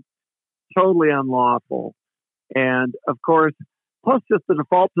unprecedented, totally unlawful. And of course, plus just the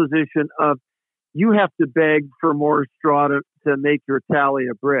default position of you have to beg for more straw to make your tally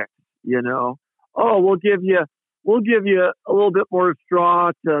of bricks, Oh, we'll give you a little bit more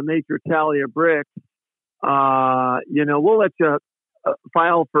straw to make your tally of bricks. We'll let you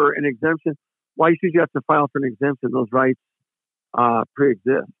file for an exemption. Why should you have to file for an exemption? Those rights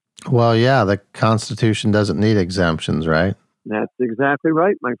pre-exist. Well, yeah, the Constitution doesn't need exemptions, right? That's exactly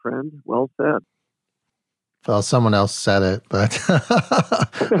right, my friend. Well said. Well, someone else said it, but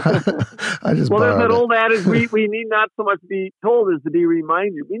I just there's that old adage, we need not so much be told as to be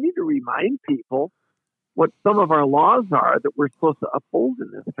reminded. We need to remind people what some of our laws are that we're supposed to uphold in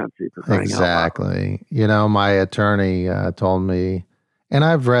this country. For crying exactly. Out loud. My attorney told me, and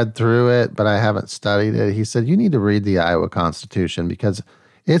I've read through it, but I haven't studied it. He said, you need to read the Iowa Constitution because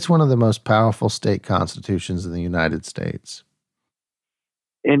it's one of the most powerful state constitutions in the United States.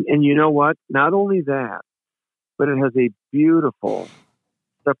 And you know what? Not only that, but it has a beautiful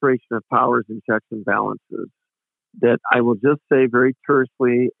separation of powers and checks and balances that I will just say very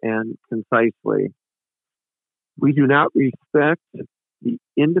tersely and concisely. We do not respect the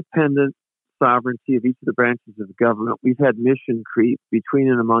independent sovereignty of each of the branches of government. We've had mission creep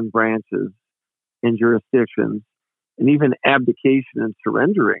between and among branches and jurisdictions, and even abdication and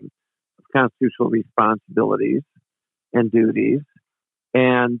surrendering of constitutional responsibilities and duties.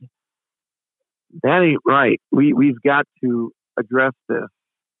 And that ain't right. We've got to address this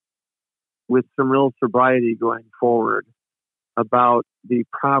with some real sobriety going forward about the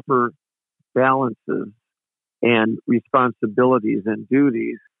proper balances and responsibilities and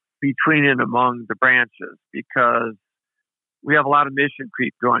duties between and among the branches, because we have a lot of mission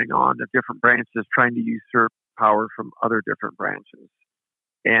creep going on of different branches trying to usurp power from other different branches.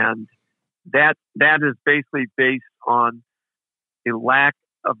 And that is basically based on a lack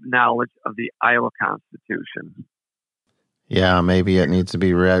of knowledge of the Iowa Constitution. Yeah, maybe it needs to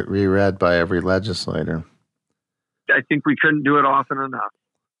be reread by every legislator. I think we couldn't do it often enough.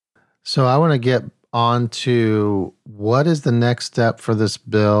 So I want to get on to what is the next step for this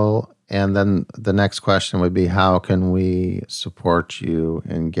bill? And then the next question would be, how can we support you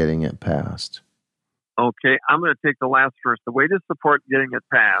in getting it passed? Okay, I'm going to take the last first. The way to support getting it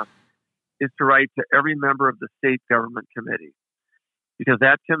passed is to write to every member of the state government committee, because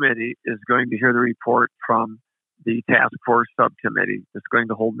that committee is going to hear the report from the task force subcommittee that's going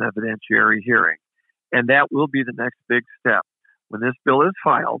to hold an evidentiary hearing. And that will be the next big step. When this bill is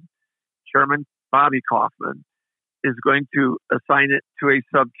filed, Chairman Bobby Kaufman is going to assign it to a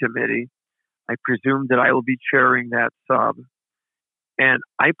subcommittee. I presume that I will be chairing that sub. And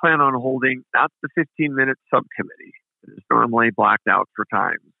I plan on holding not the 15-minute subcommittee that is normally blocked out for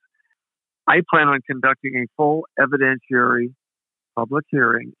times. I plan on conducting a full evidentiary public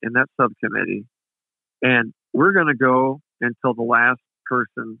hearing in that subcommittee. And we're going to go until the last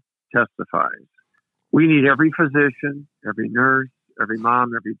person testifies. We need every physician, every nurse, every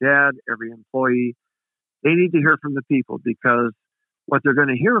mom, every dad, every employee. They need to hear from the people, because what they're going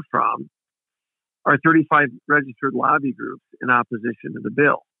to hear from are 35 registered lobby groups in opposition to the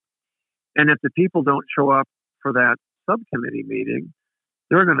bill. And if the people don't show up for that subcommittee meeting,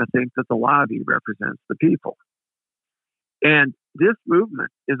 they're going to think that the lobby represents the people. And this movement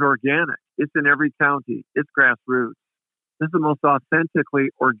is organic. It's in every county. It's grassroots. This is the most authentically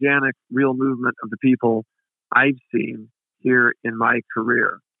organic, real movement of the people I've seen here in my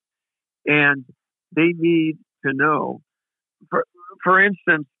career. And they need to know, for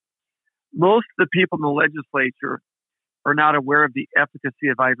instance, most of the people in the legislature are not aware of the efficacy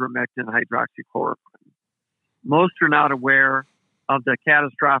of ivermectin and hydroxychloroquine. Most are not aware of the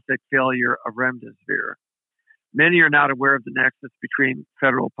catastrophic failure of remdesivir. Many are not aware of the nexus between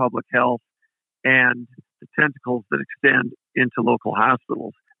federal public health and the tentacles that extend into local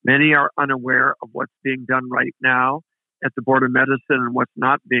hospitals. Many are unaware of what's being done right now at the Board of Medicine and what's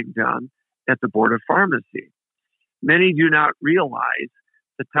not being done at the Board of Pharmacy. Many do not realize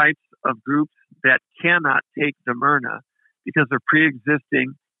the types of groups that cannot take the Myrna because of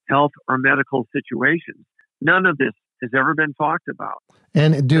pre-existing health or medical situations. None of this has ever been talked about.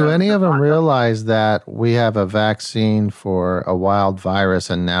 And do any of them realize that we have a vaccine for a wild virus,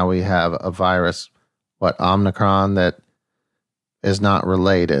 and now we have a virus, Omicron, that is not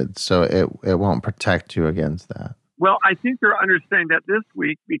related, so it won't protect you against that? Well, I think they're understanding that this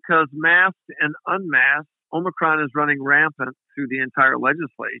week, because masked and unmasked, Omicron is running rampant through the entire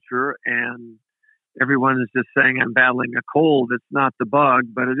legislature, and everyone is just saying, I'm battling a cold. It's not the bug,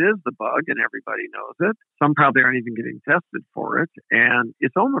 but it is the bug, and everybody knows it. Some probably aren't even getting tested for it, and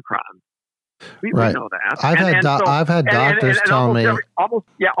it's Omicron. We know that. I've had doctors tell me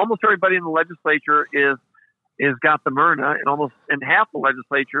almost everybody in the legislature is got the Myrna, and half the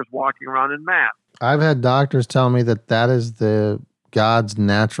legislature is walking around in masks. I've had doctors tell me that is the God's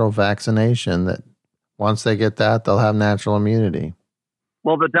natural vaccination, that once they get that, they'll have natural immunity.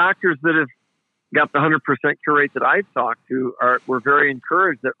 Well, the doctors that have got the 100% cure rate that I've talked to were very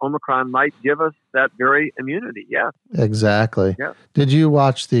encouraged that Omicron might give us that very immunity. Yes. Exactly. Yes. Did you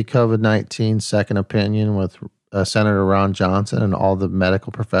watch the COVID-19 Second Opinion with Senator Ron Johnson and all the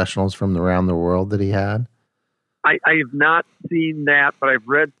medical professionals from around the world that he had? I have not seen that, but I've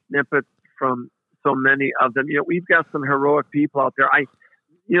read snippets from so many of them. We've got some heroic people out there.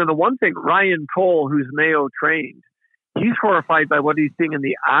 The one thing, Ryan Cole, who's Mayo trained, he's horrified by what he's seeing in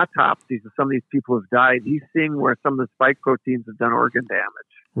the autopsies of some of these people who've died. He's seeing where some of the spike proteins have done organ damage.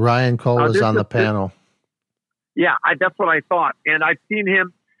 Ryan Cole was on the panel. That's what I thought. And I've seen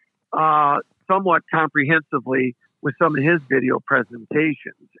him somewhat comprehensively with some of his video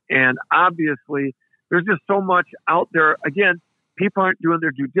presentations. And obviously, there's just so much out there. Again, people aren't doing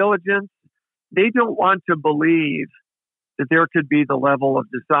their due diligence. They don't want to believe that there could be the level of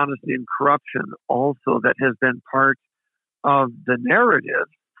dishonesty and corruption also that has been part of the narrative.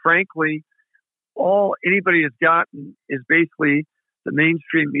 Frankly, all anybody has gotten is basically the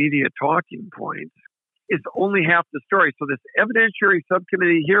mainstream media talking points. It's only half the story. So this evidentiary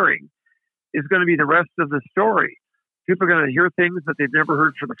subcommittee hearing is going to be the rest of the story. People are going to hear things that they've never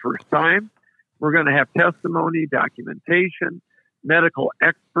heard for the first time. We're going to have testimony, documentation, medical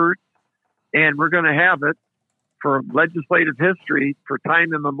experts, and we're going to have it for legislative history for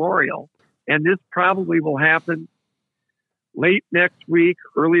time immemorial. And this probably will happen late next week,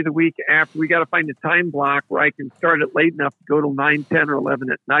 early the week after. We got to find a time block where I can start it late enough to go till 9, 10, or 11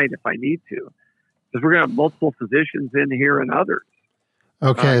 at night if I need to, because we're going to have multiple physicians in here and others.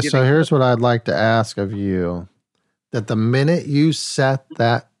 Okay, so here's what I'd like to ask of you, that the minute you set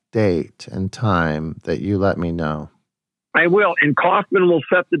that date and time, that you let me know. I will. And Kaufman will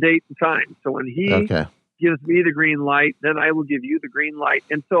set the date and time. So when he gives me the green light, then I will give you the green light.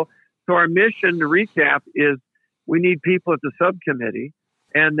 And so our mission, to recap, is we need people at the subcommittee.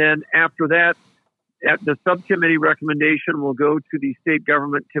 And then after that, at the subcommittee recommendation will go to the state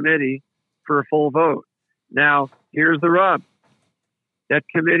government committee for a full vote. Now, here's the rub. That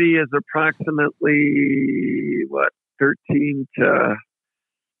committee is approximately, 13 to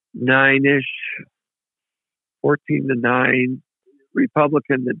 9-ish, 14 to 9,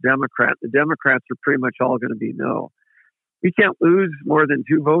 Republican to Democrat. The Democrats are pretty much all going to be no. We can't lose more than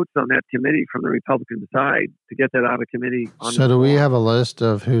 2 votes on that committee from the Republican side to get that out of committee. So do we have a list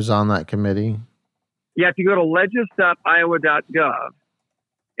of who's on that committee? Yeah, if you go to legis.iowa.gov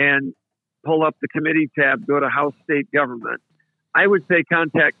and pull up the committee tab, go to House State Government, I would say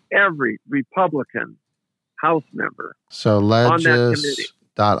contact every Republican House member. So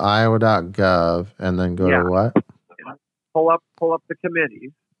legis.iowa.gov and then go to what? Pull up the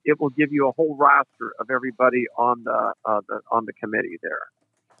committees. It will give you a whole roster of everybody on the committee there,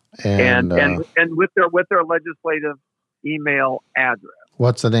 and with their legislative email address.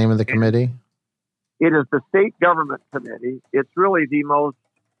 What's the name of the committee? It is the State Government Committee. It's really the most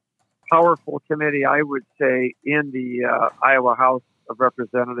powerful committee, I would say, in the Iowa House of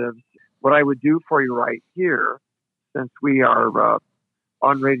Representatives. What I would do for you right here, since we are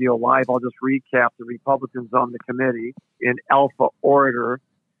on Radio Live, I'll just recap the Republicans on the committee in alpha order.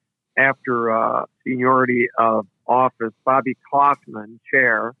 After seniority of office, Bobby Kaufman,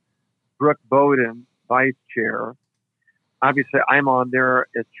 chair, Brooke Bowden, vice chair. Obviously, I'm on there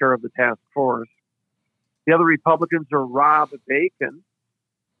as chair of the task force. The other Republicans are Rob Bacon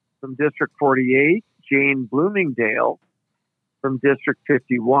from District 48, Jane Bloomingdale from District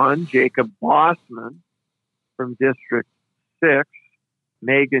 51, Jacob Bossman from District 6,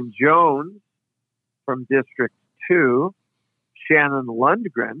 Megan Jones from District 2, Shannon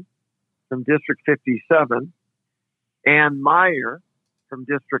Lundgren from District 57, Ann Meyer from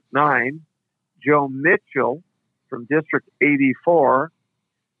District 9, Joe Mitchell from District 84,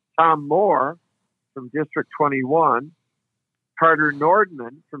 Tom Moore from District 21, Carter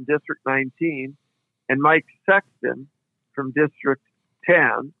Nordman from District 19, and Mike Sexton from District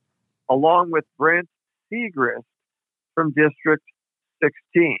 10, along with Brent Segrist from District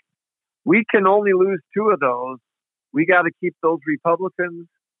 16. We can only lose 2 of those. We got to keep those Republicans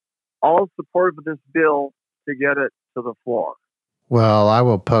all supportive of this bill to get it to the floor. Well, I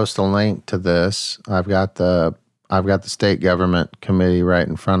will post a link to this. I've got the state government committee right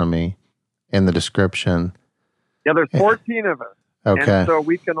in front of me in the description. Yeah, there's 14 of us. Okay. And so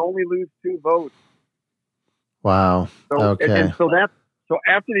we can only lose 2 votes. Wow. Okay. And so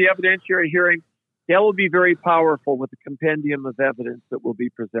after the evidentiary hearing, that will be very powerful with the compendium of evidence that will be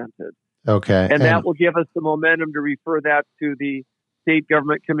presented. Okay. And that will give us the momentum to refer that to the state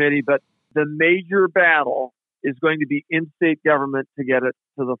government committee. But the major battle is going to be in state government to get it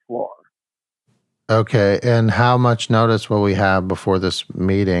to the floor. Okay. And how much notice will we have before this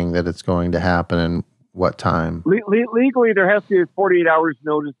meeting that it's going to happen, and what time? Legally, there has to be 48 hours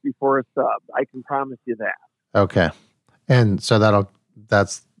notice before a sub. I can promise you that. Okay. And so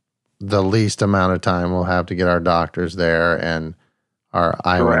that's the least amount of time we'll have to get our doctors there and our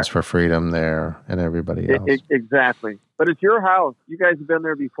Iowans for Freedom there and everybody else. Exactly. But it's your house. You guys have been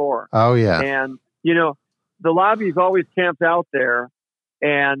there before. Oh, yeah. And, the lobby's always camped out there.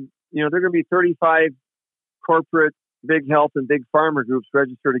 And, there are going to be 35 corporate big health and big pharma groups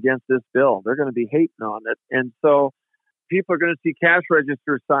registered against this bill. They're going to be hating on it. And so people are going to see cash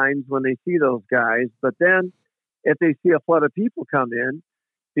register signs when they see those guys. But then if they see a flood of people come in,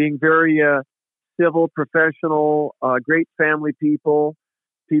 being very civil, professional, great family people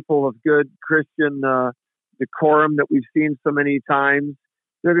of good Christian decorum that we've seen so many times,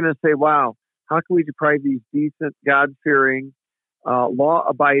 they're going to say, wow, how can we deprive these decent, God-fearing,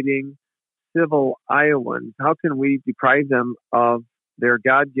 law-abiding, civil Iowans? How can we deprive them of their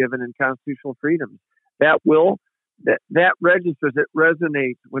God-given and constitutional freedoms? That registers, it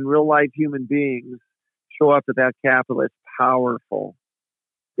resonates when real-life human beings show up at that Capitol. It's powerful.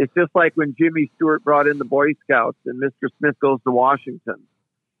 It's just like when Jimmy Stewart brought in the Boy Scouts and Mr. Smith Goes to Washington,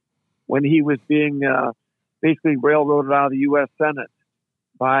 when he was being basically railroaded out of the U.S. Senate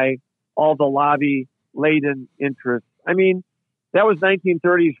by all the lobby-laden interests. I mean, that was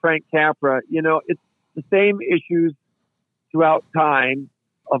 1930s Frank Capra. It's the same issues throughout time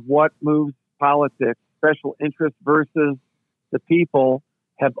of what moves politics. Special interest versus the people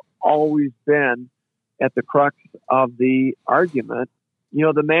have always been at the crux of the argument.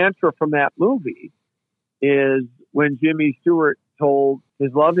 The mantra from that movie is when Jimmy Stewart told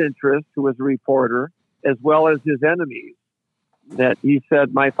his love interest, who was a reporter, as well as his enemies, that he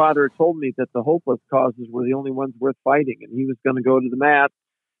said, my father told me that the hopeless causes were the only ones worth fighting. And he was going to go to the mat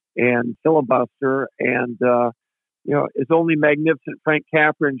and filibuster. And, it's only magnificent Frank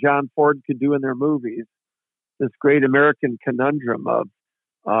Capra and John Ford could do in their movies. This great American conundrum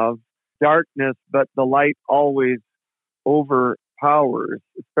of darkness, but the light always overpowers,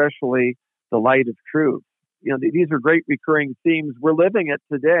 especially the light of truth. These are great recurring themes. We're living it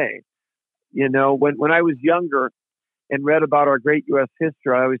today. When I was younger and read about our great U.S.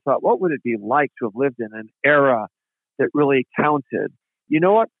 history, I always thought, what would it be like to have lived in an era that really counted? You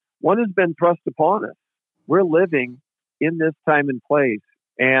know what? One has been thrust upon us. We're living in this time and place.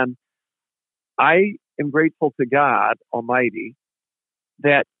 And I am grateful to God Almighty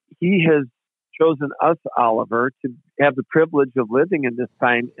that He has chosen us, Oliver, to have the privilege of living in this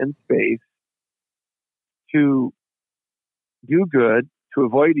time and space to do good, to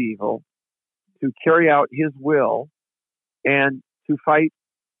avoid evil, to carry out His will, and to fight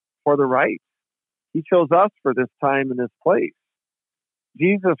for the right. He chose us for this time and this place.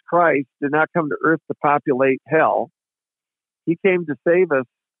 Jesus Christ did not come to earth to populate hell. He came to save us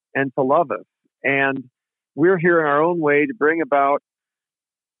and to love us. And we're here in our own way to bring about,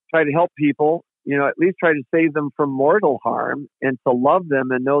 try to help people, at least try to save them from mortal harm and to love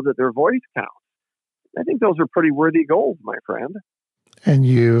them and know that their voice counts. I think those are pretty worthy goals, my friend. And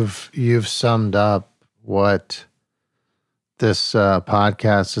you've summed up what this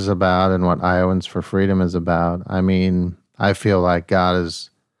podcast is about and what Iowans for Freedom is about. I mean, I feel like God has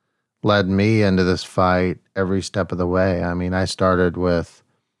led me into this fight every step of the way. I mean, I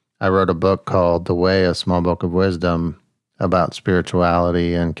wrote a book called The Way, a small book of wisdom about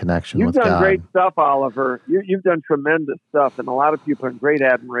spirituality and connection with God. You've done great stuff, Oliver. You've done tremendous stuff, and a lot of people are in great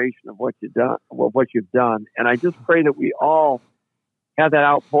admiration of what you've done. And I just pray that we all have that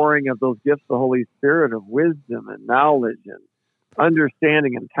outpouring of those gifts of the Holy Spirit of wisdom and knowledge and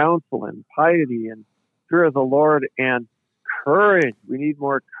understanding and counsel and piety and fear of the Lord and courage. We need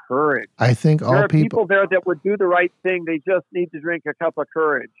more courage. I think all there are people there that would do the right thing. They just need to drink a cup of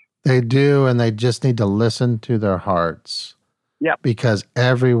courage. They do, and they just need to listen to their hearts. Yeah. Because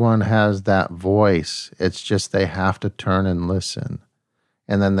everyone has that voice. It's just they have to turn and listen,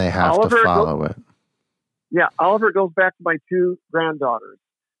 and then they have to follow it. Yeah, Oliver goes back to my two granddaughters.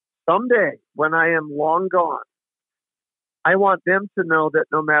 Someday, when I am long gone, I want them to know that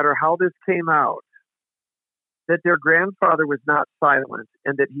no matter how this came out, that their grandfather was not silent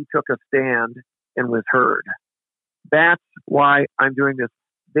and that he took a stand and was heard. That's why I'm doing this.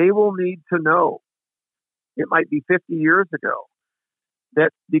 They will need to know, it might be 50 years ago,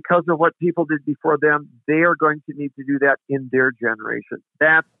 that because of what people did before them, they are going to need to do that in their generation.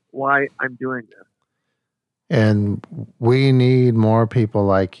 That's why I'm doing this. And we need more people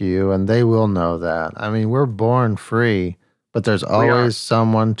like you, and they will know that. I mean, we're born free, but there's always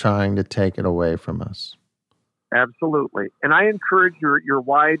someone trying to take it away from us. Absolutely. And I encourage your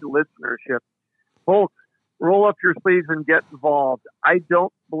wide listenership, folks, roll up your sleeves and get involved. I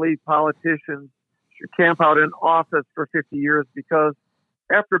don't believe politicians should camp out in office for 50 years because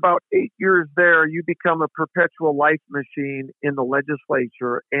after about 8 years there, you become a perpetual life machine in the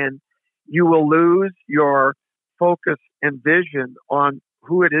legislature and you will lose your focus and vision on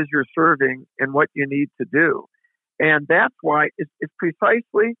who it is you're serving and what you need to do. And that's why it's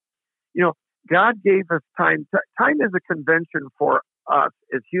precisely, God gave us time. Time is a convention for us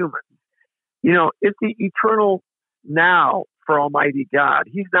as humans. It's the eternal now for Almighty God.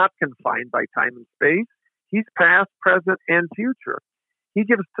 He's not confined by time and space. He's past, present, and future. He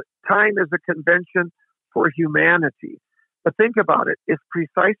gives time as a convention for humanity. But think about it. It's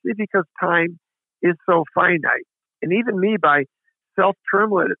precisely because time is so finite. And even me, by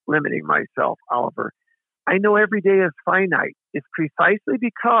self-term limiting myself, Oliver, I know every day is finite. It's precisely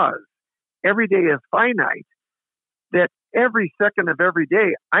because every day is finite that every second of every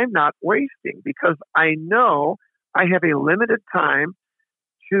day I'm not wasting because I know I have a limited time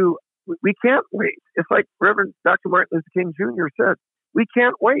to, we can't wait. It's like Reverend Dr. Martin Luther King Jr. said, we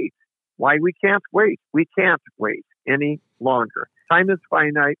can't wait. Why we can't wait? We can't wait any longer. Time is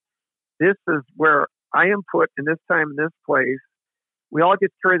finite. This is where I am put in this time, in this place. We all get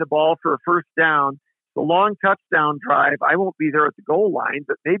to carry the ball for a first down. The long touchdown drive, I won't be there at the goal line,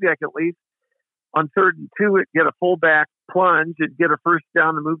 but maybe I can at least on 3rd and 2, get a fullback plunge and get a first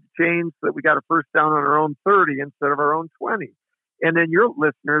down to move the chains so that we got a first down on our own 30 instead of our own 20. And then your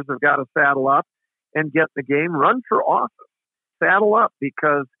listeners have got to saddle up and get the game, run for office, saddle up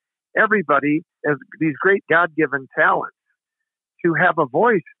because everybody has these great God-given talents to have a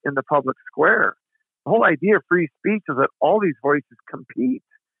voice in the public square. The whole idea of free speech is that all these voices compete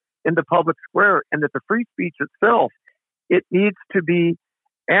in the public square and that the free speech itself it needs to be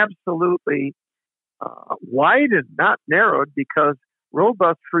absolutely widened, not narrowed, because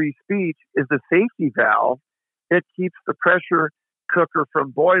robust free speech is a safety valve that keeps the pressure cooker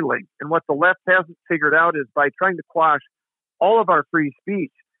from boiling. And what the left hasn't figured out is by trying to quash all of our free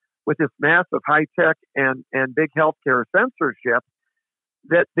speech with this massive high-tech and big healthcare censorship,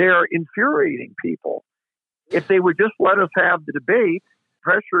 that they're infuriating people. If they would just let us have the debate,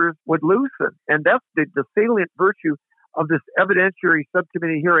 pressures would loosen. And that's the salient virtue of this evidentiary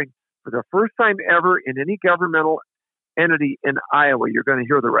subcommittee hearing. For the first time ever in any governmental entity in Iowa, you're going to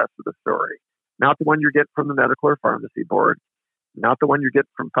hear the rest of the story. Not the one you're getting from the Medical or Pharmacy Board, not the one you're getting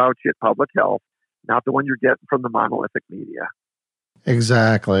from Fauci at Public Health, not the one you're getting from the monolithic media.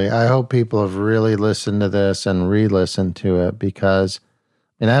 Exactly. I hope people have really listened to this and re-listened to it, because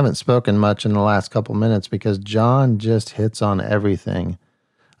I haven't spoken much in the last couple minutes because John just hits on everything.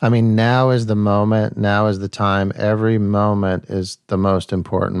 I mean, now is the moment. Now is the time. Every moment is the most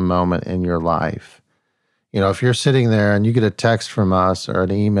important moment in your life. If you're sitting there and you get a text from us or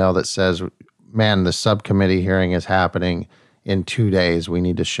an email that says, man, the subcommittee hearing is happening in 2 days, we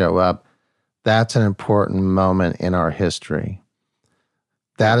need to show up. That's an important moment in our history.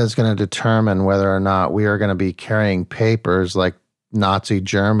 That is going to determine whether or not we are going to be carrying papers like Nazi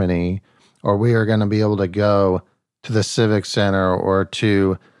Germany, or we are going to be able to go to the Civic Center or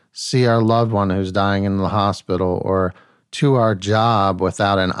to see our loved one who's dying in the hospital, or to our job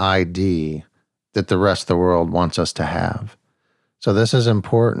without an ID that the rest of the world wants us to have. So this is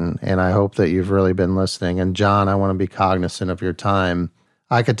important, and I hope that you've really been listening. And John, I want to be cognizant of your time.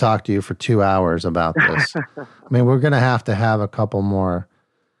 I could talk to you for 2 hours about this. We're going to have a couple more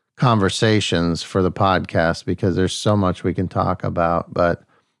conversations for the podcast because there's so much we can talk about. But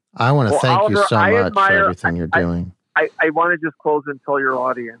I want to thank Oliver, you so much for everything you're doing. I want to just close and tell your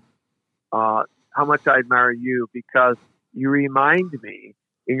audience how much I admire you, because you remind me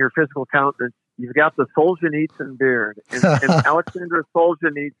in your physical countenance, you've got the Solzhenitsyn beard. And Alexander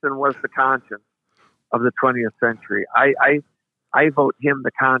Solzhenitsyn was the conscience of the 20th century. I vote him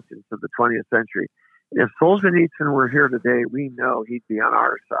the conscience of the 20th century. If Solzhenitsyn were here today, we know he'd be on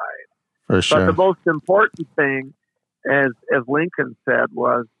our side. For sure. But the most important thing, as Lincoln said,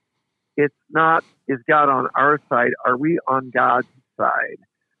 was, it's not, is God on our side? Are we on God's side?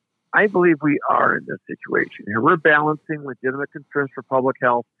 I believe we are in this situation here. We're balancing legitimate concerns for public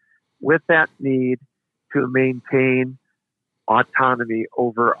health with that need to maintain autonomy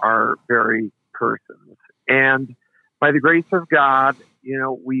over our very persons. And by the grace of God,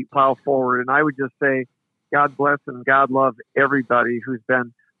 we plow forward. And I would just say, God bless and God love everybody who's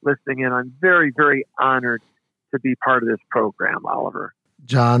been listening in. I'm very, very honored to be part of this program, Oliver.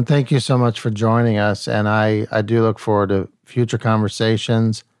 John, thank you so much for joining us. And I do look forward to future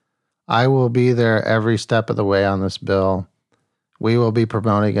conversations. I will be there every step of the way on this bill. We will be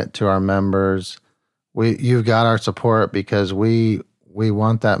promoting it to our members. You've got our support because we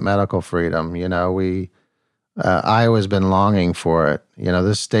want that medical freedom. Iowa's been longing for it.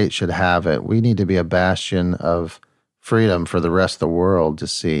 This state should have it. We need to be a bastion of freedom for the rest of the world to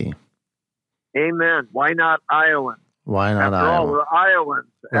see. Amen. Why not Iowans? Why not After Iowa? all, we're Iowans.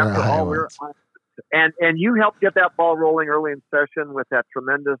 After all, we're Iowans. And you helped get that ball rolling early in session with that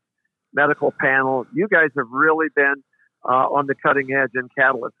tremendous medical panel. You guys have really been on the cutting edge and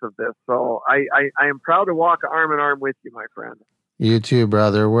catalysts of this. So I am proud to walk arm in arm with you, my friend. You too,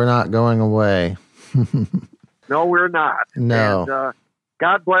 brother. We're not going away. No, we're not. No. And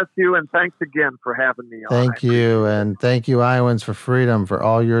God bless you, and thanks again for having me on. Thank you, and thank you, Iowans for Freedom, for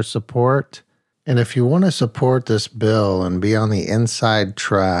all your support. And if you want to support this bill and be on the inside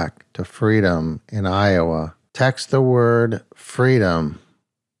track to freedom in Iowa, text the word freedom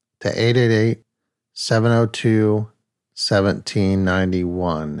to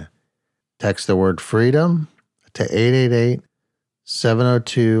 888-702-1791. Text the word freedom to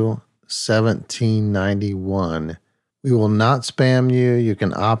 888-702-1791. We will not spam you. You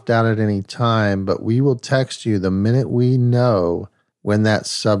can opt out at any time, but we will text you the minute we know when that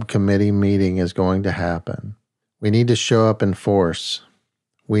subcommittee meeting is going to happen. We need to show up in force.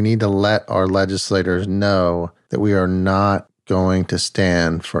 We need to let our legislators know that we are not going to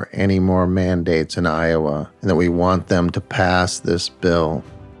stand for any more mandates in Iowa and that we want them to pass this bill.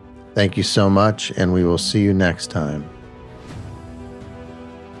 Thank you so much, and we will see you next time.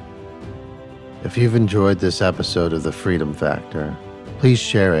 If you've enjoyed this episode of The Freedom Factor, please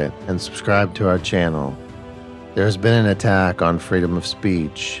share it and subscribe to our channel. There has been an attack on freedom of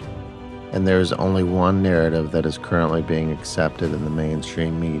speech, and there is only one narrative that is currently being accepted in the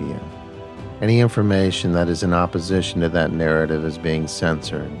mainstream media. Any information that is in opposition to that narrative is being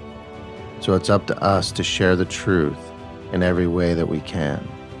censored. So it's up to us to share the truth in every way that we can.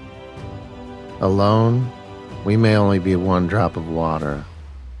 Alone, we may only be one drop of water,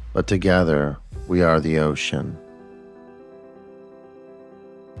 but together we are the ocean.